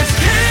 It's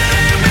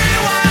killing me,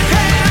 why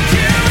can't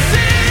you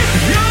see?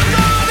 You're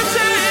gonna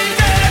take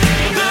it,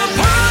 the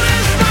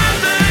punishment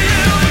that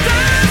you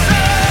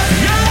deserve.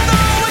 You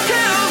know it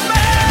kills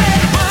me,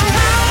 but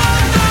now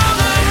I'm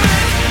gonna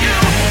make you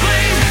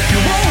bleed. You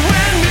won't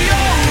win me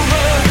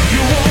over,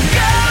 you won't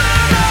get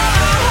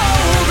another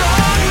hold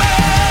on me.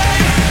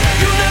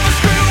 You never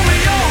screw me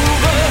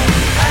over,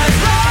 as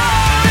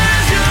long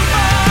as you're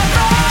far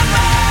from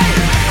me.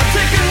 I'm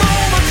taking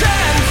all my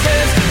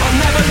chances, I'll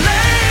never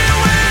lay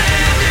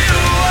with you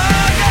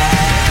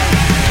again.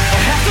 I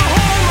have to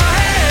hold my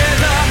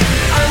head up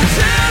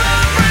until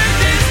I break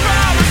these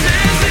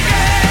promises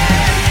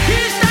again. He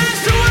stands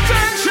to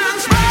attention,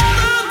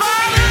 smothered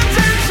by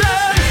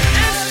intention.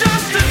 It's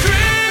just a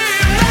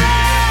dream,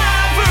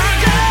 never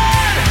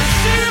again.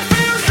 She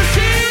feels the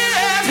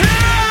tears, her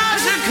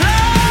eyes are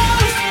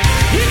closed.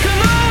 He can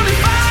only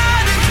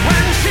fight it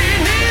when she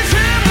needs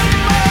him the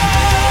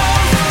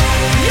most.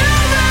 You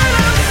let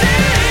her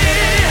see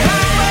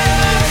how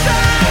much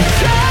I'm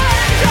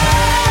changing,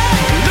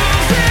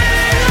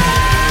 losing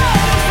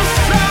all for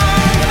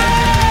something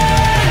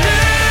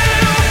new,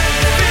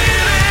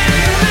 feeling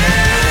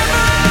liberated.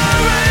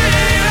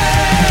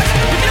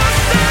 You're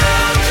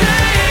still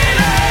jaded.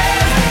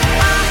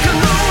 I can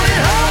only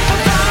hope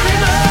I've done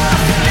enough.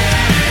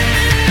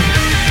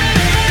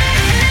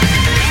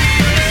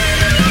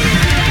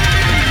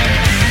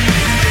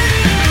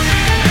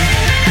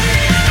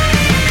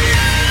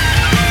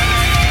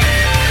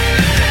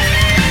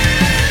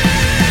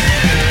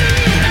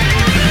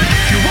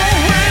 You won't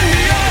win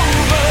me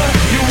over,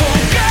 you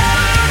won't get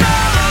another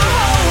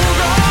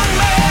hold on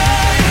me.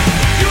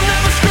 You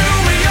never screw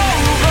me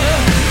over,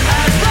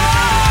 as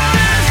long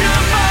as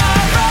you're far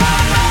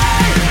from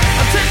me.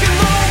 I'm taking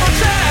all my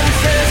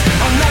chances,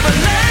 I'll never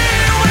lay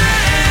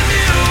with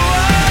you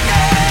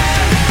again.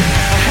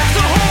 I have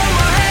to hold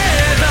my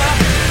head up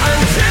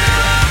until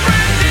I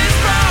break these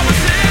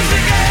promises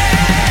again.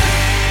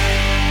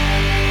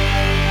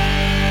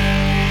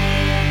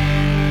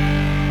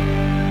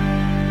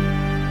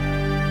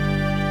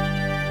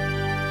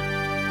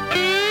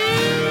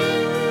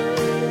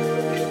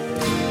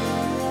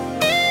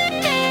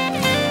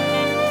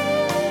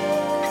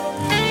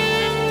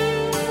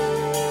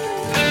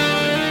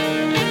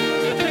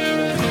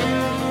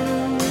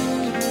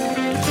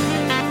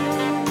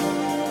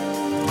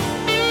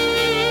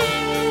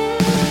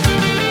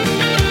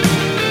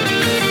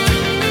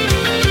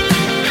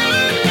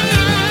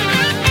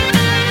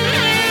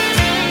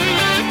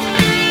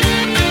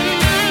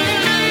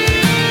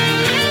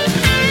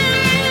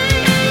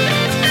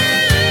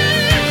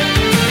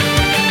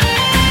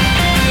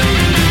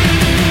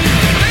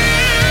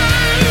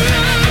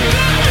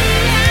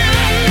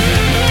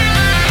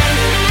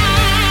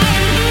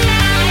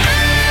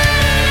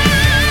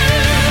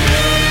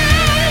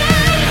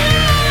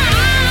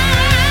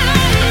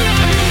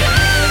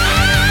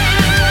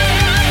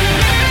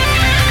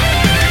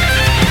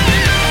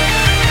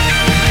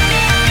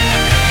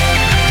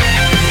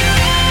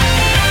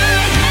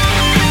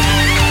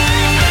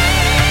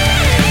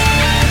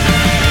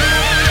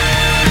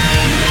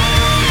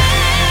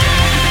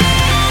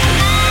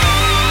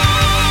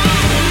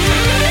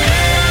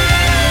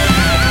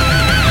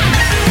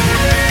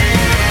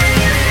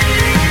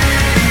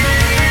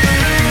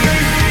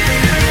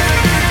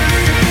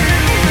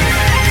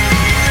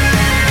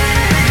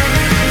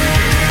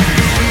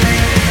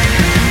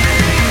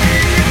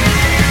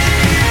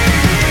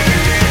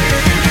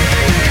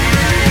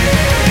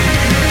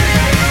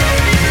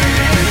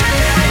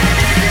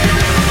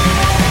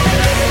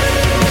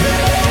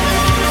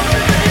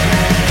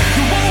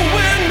 You won't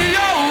win me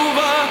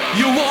over,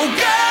 you won't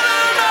get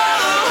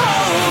another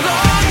hold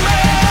on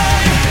me.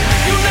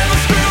 You never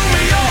screw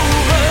me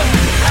over,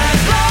 as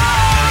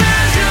long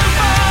as you're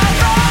far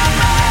from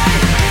me.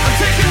 I'm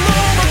taking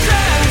all my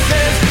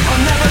chances,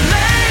 I'll never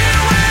lay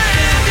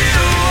with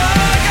you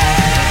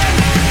again.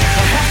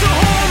 I have to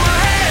hold my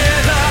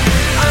head up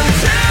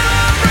until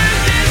I break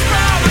these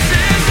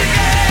promises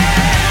again.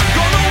 I'm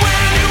gonna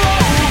win you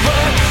over,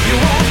 you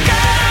won't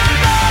get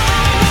another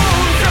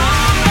wound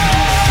from me.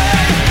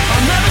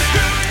 I'll never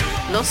screw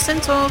you. Lost in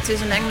Thought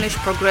is an English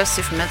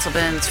progressive metal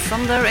band.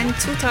 From their in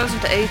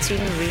 2018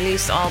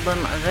 released album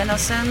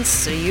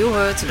Renaissance, you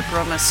heard The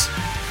Promise.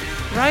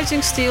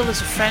 Rising Steel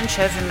is a French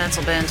heavy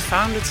metal band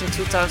founded in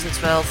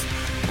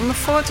 2012. On the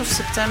 4th of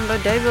September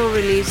they will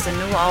release the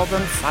new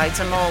album Fight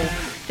 'Em All.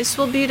 This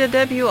will be the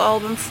debut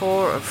album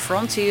for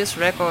Frontiers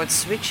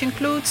Records, which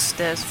includes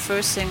their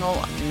first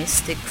single,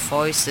 Mystic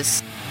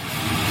Voices.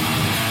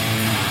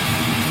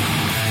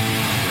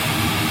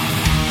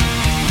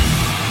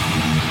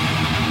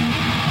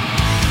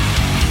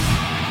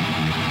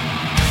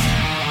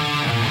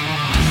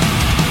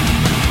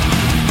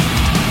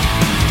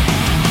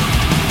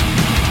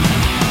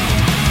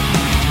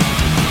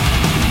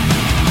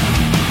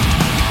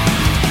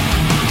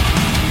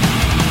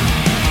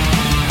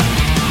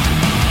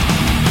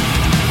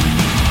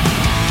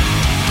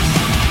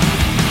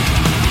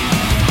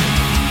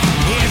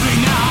 Every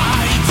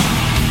night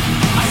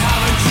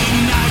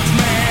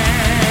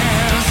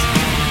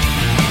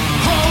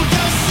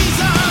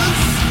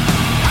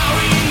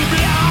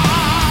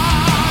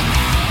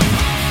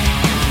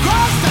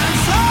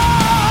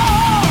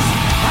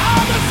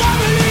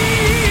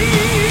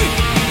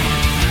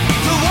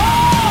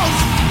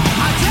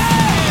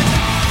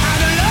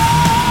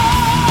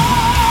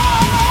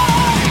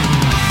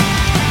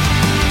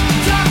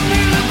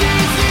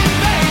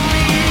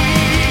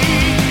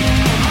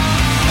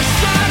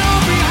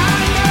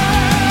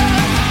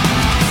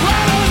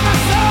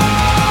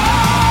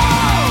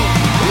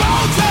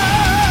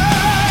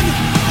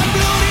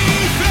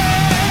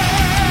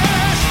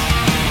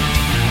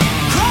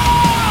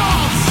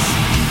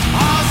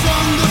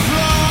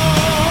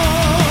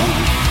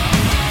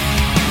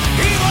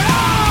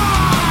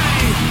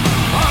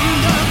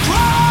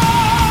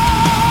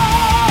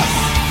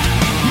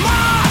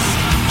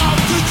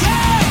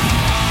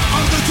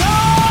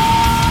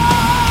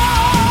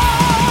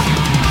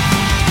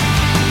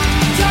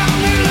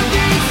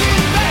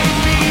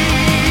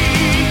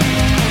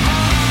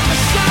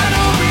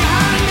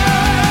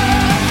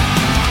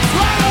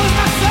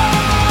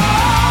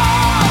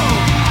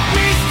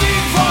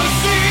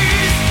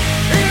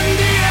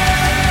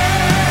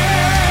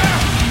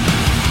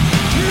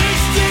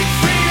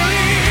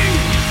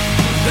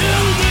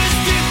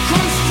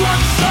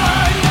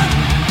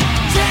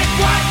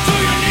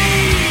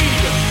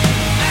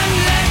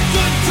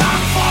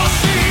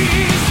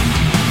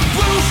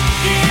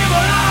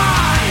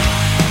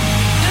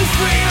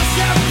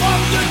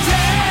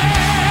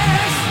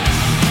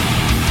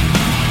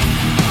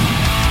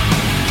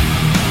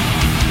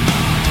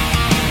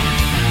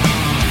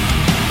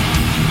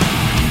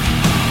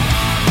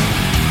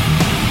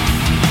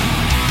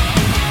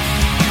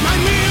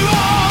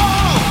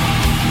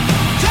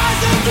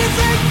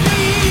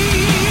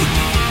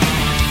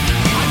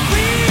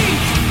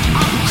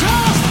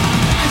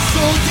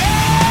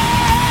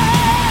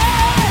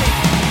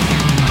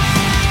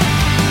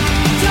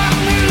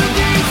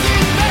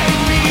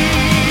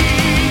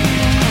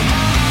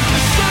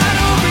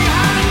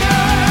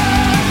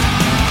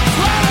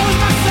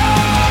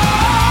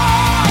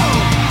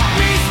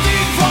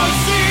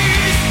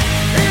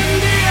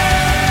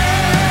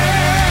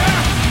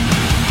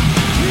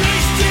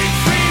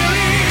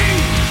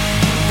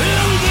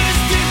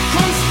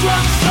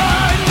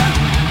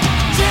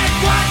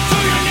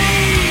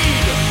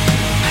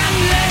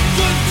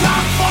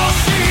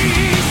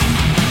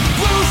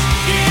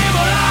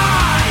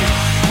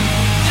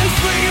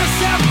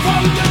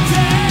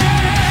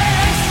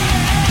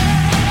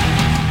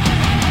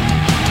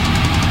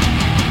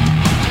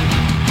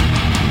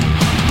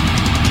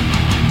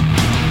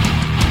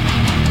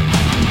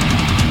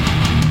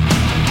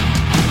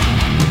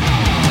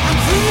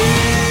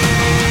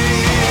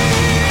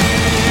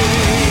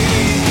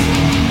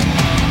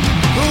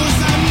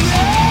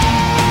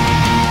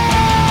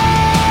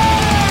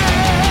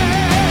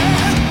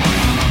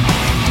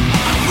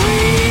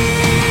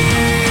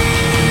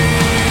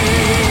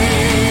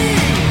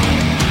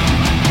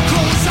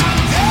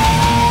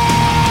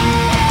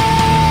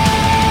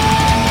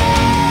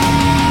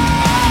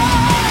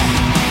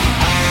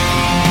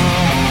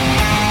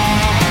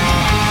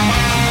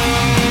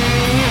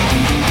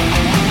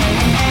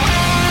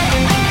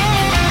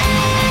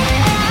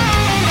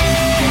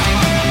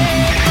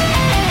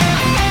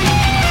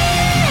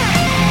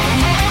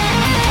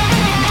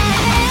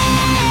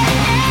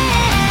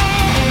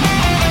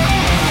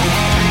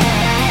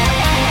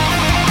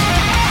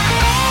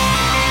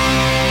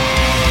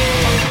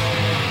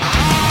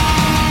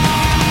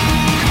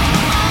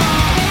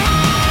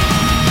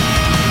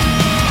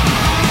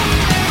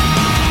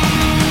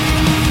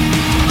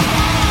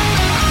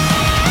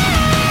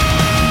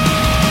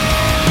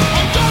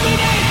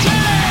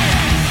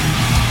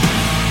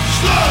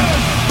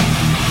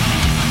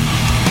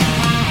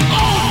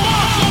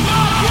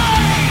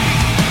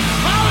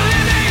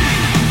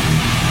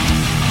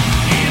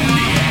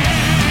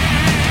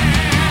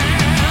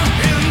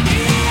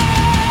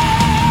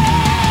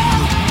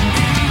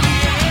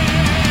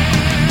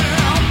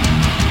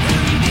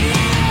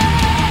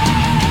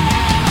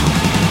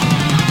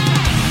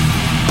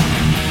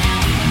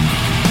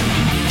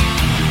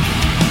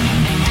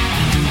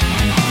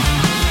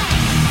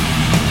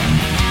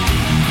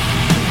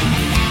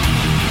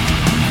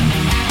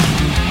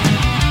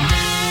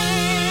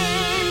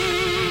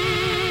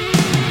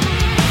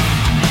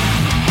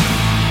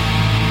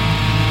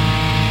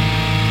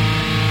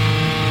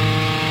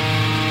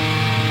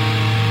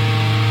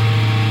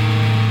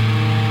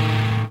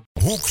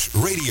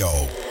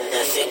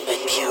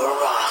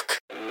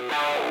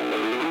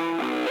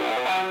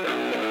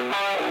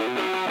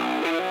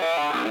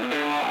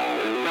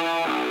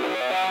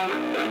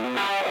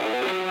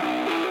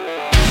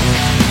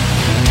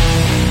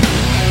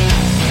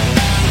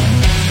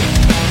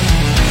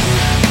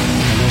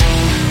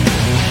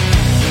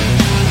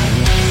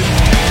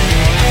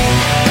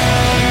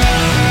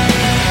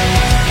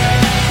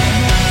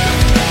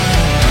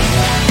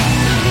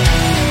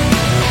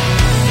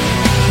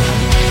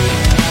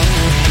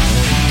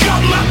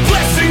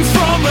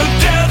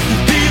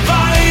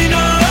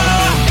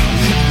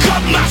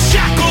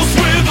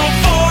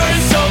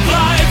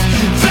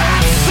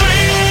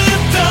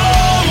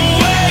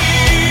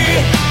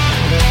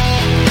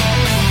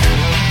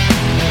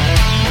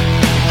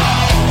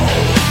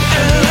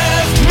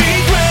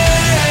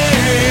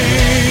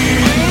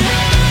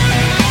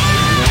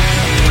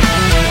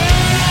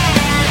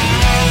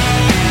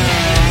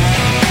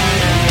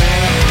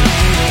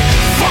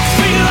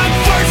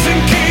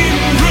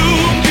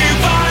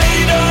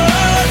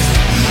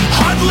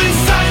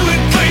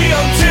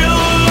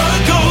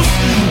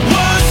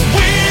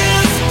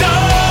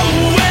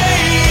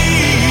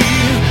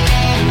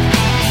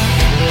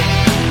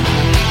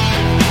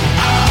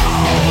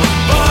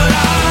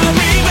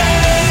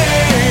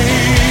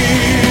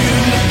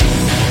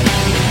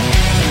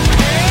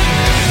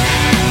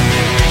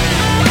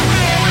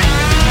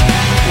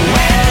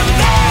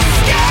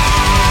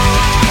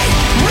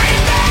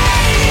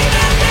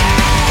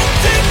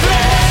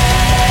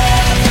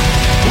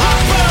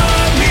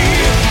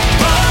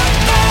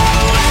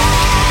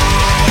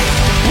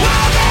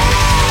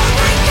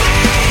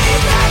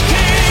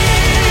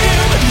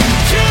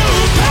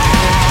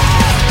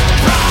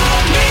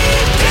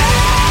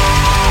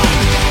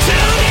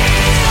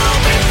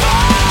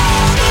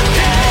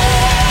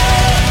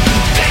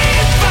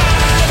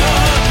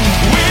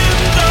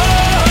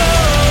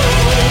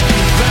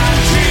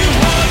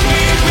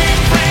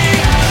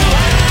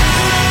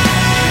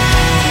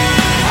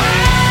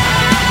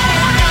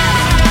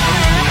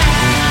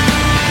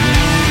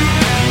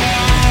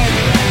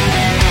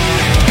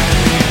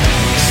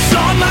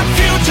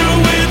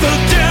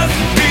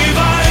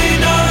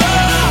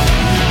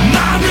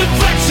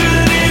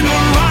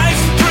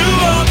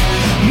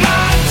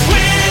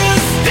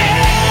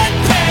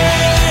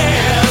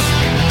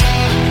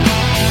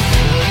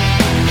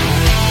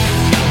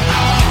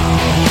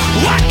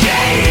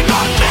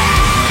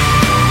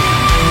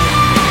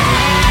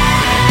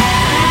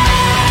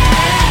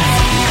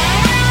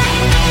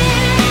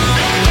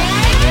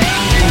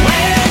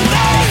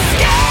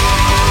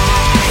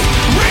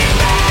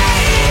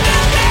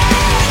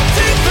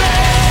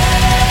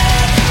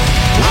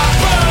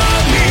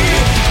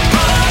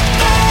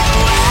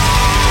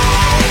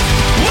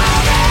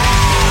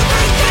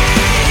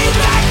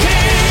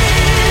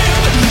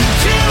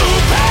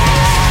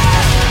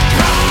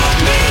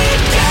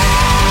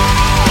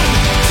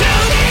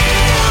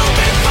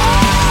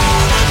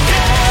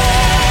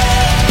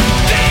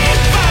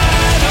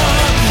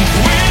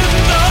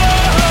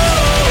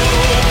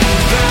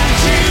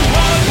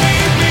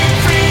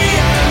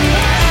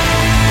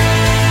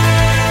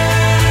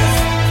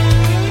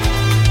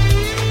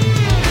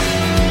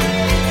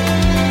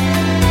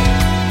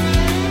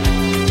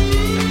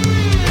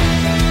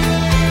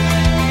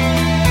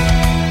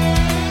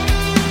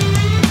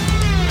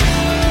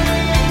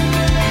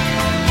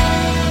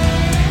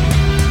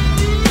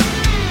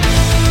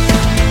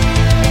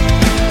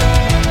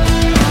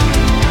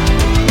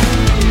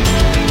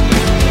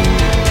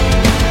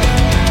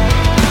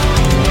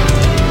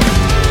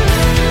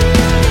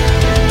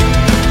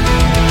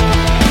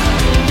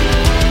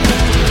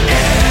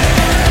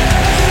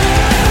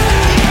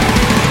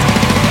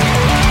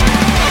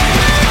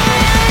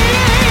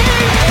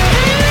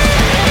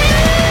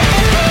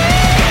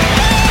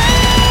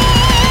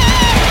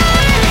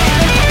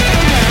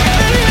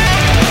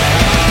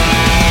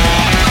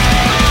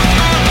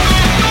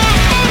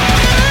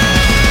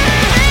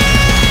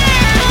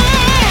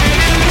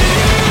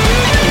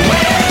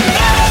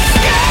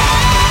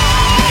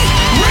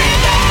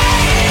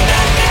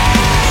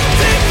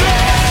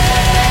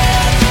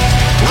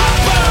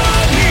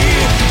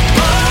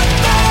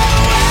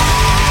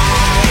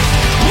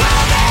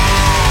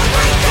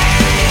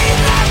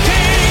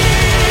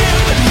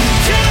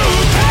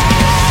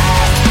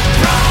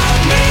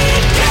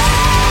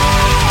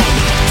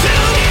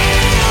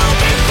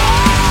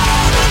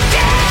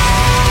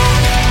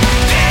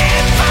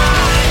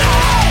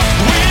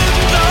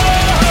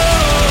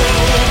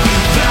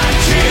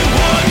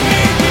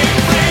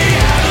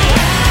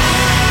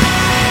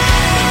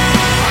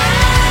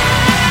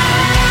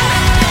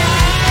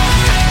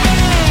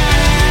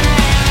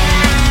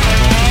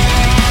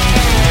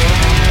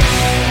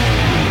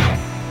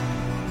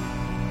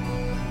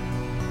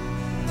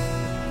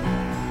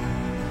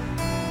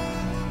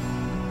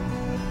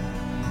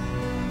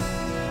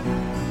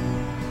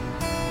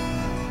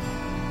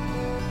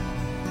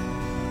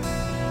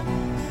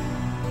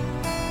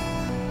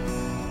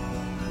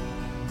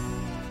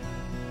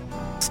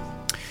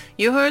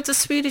You heard the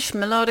Swedish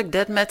melodic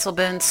death metal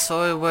band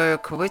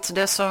Soilwork with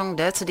their song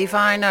Death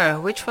Diviner,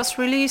 which was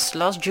released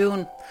last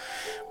June.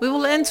 We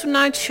will end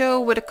tonight's show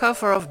with a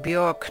cover of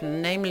Björk,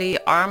 namely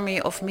Army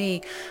of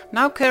Me,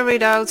 now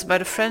carried out by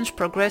the French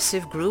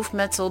progressive groove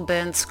metal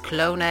band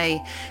Clone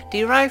A,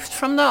 derived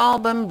from the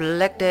album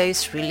Black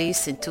Days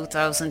released in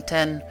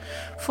 2010.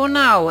 For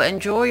now,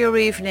 enjoy your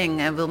evening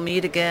and we'll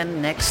meet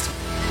again next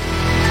week.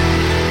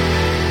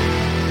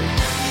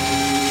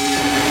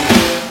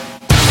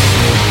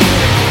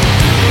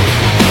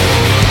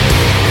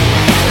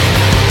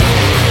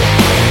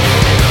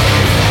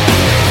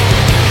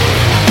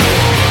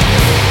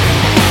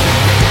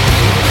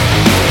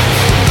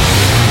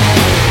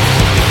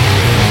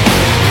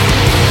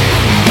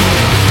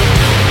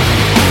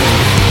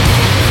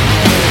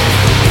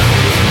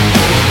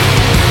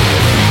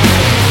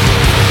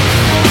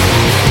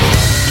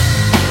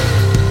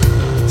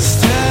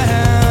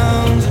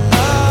 Stand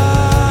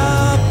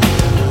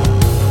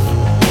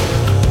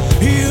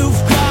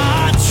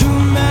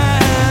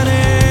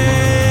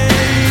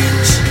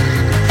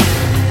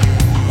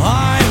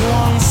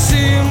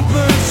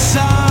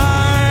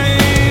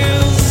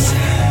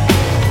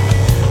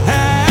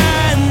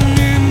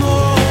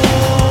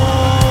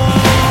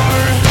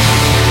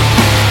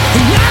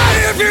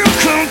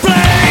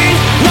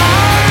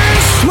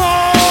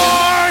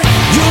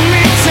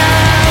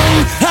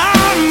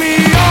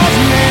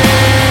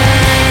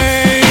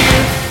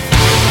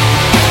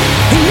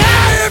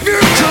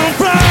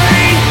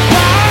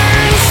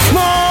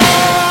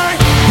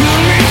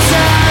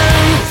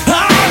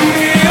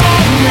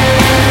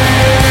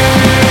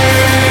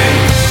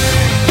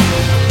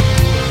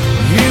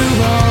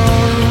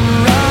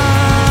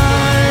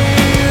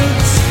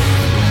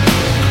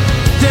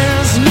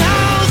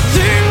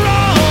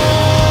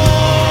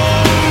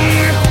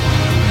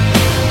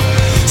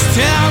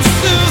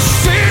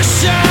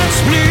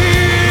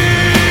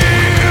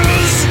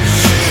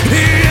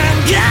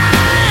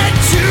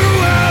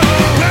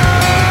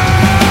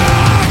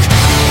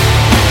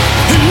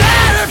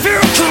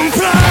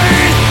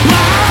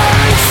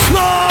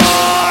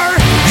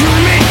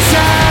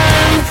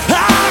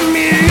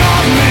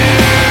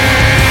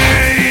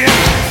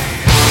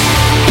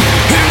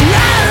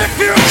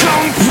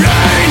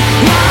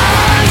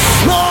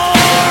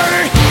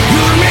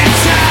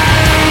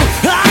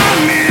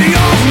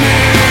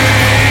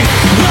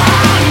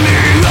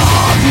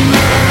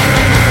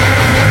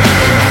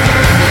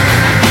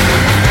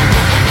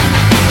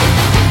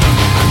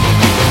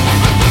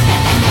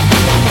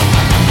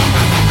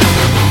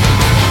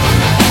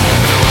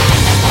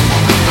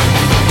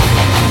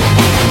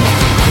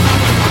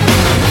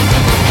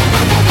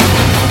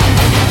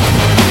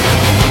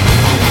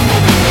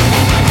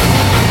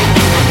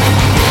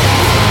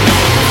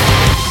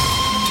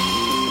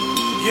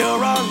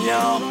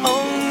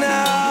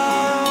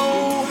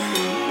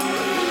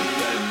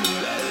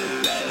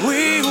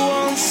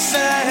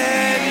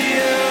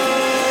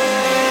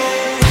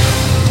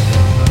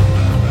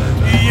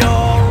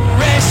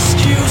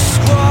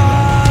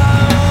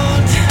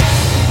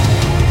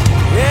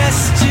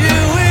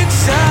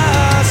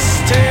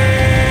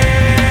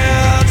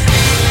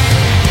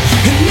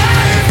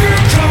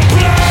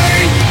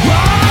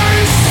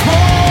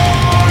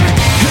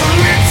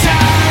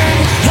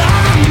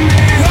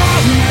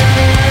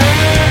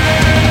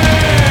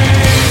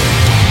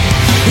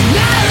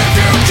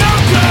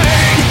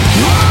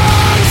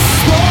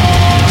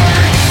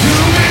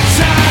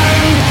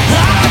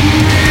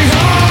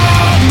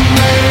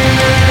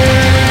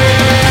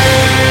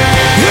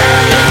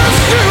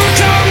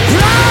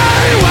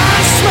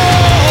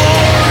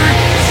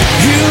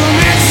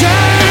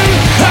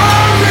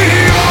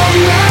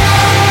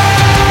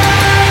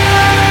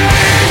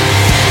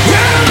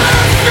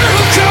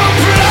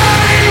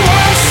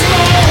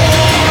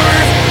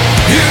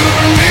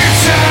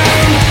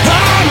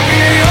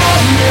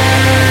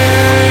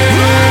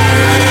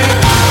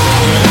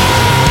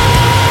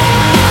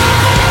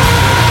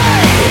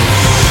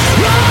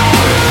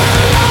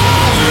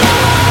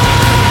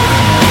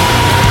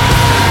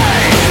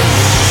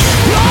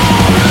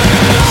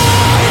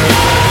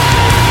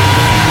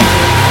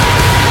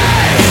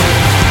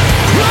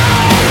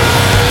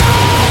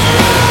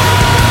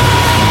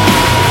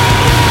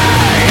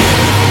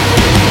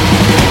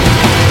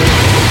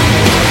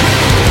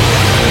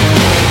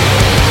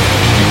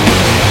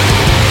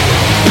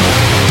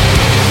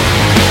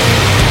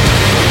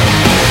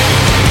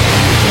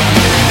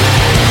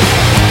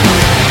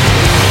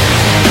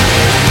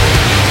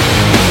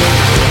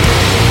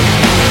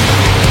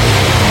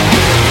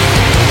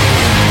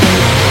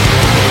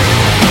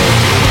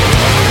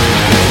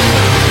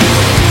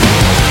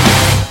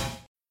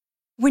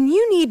When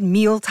you need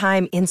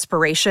mealtime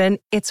inspiration,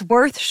 it's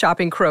worth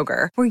shopping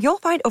Kroger, where you'll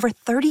find over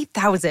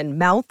 30,000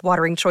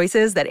 mouth-watering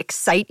choices that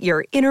excite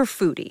your inner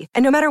foodie.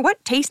 And no matter what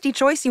tasty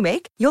choice you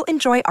make, you'll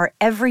enjoy our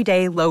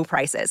everyday low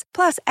prices,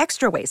 plus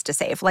extra ways to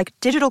save, like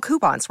digital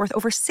coupons worth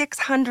over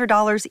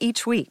 $600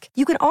 each week.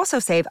 You can also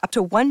save up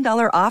to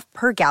 $1 off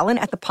per gallon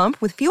at the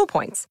pump with fuel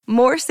points.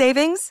 More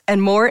savings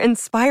and more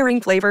inspiring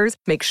flavors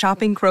make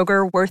shopping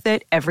Kroger worth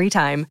it every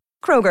time.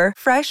 Kroger,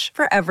 fresh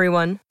for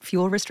everyone.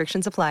 Fuel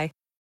restrictions apply.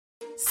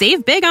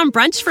 Save big on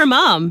brunch for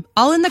mom,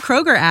 all in the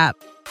Kroger app.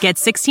 Get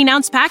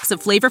 16-ounce packs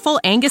of flavorful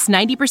Angus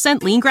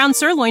 90% lean ground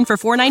sirloin for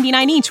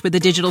 $4.99 each with a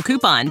digital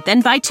coupon.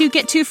 Then buy 2,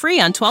 get 2 free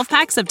on 12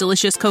 packs of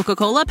delicious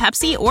Coca-Cola,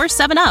 Pepsi, or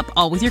 7-Up,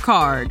 all with your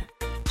card.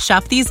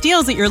 Shop these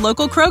deals at your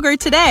local Kroger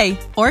today,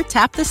 or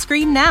tap the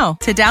screen now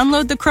to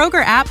download the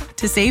Kroger app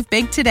to save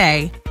big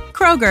today.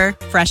 Kroger,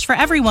 fresh for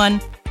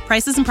everyone.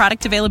 Prices and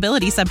product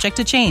availability subject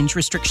to change.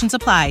 Restrictions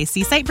apply.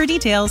 See site for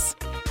details.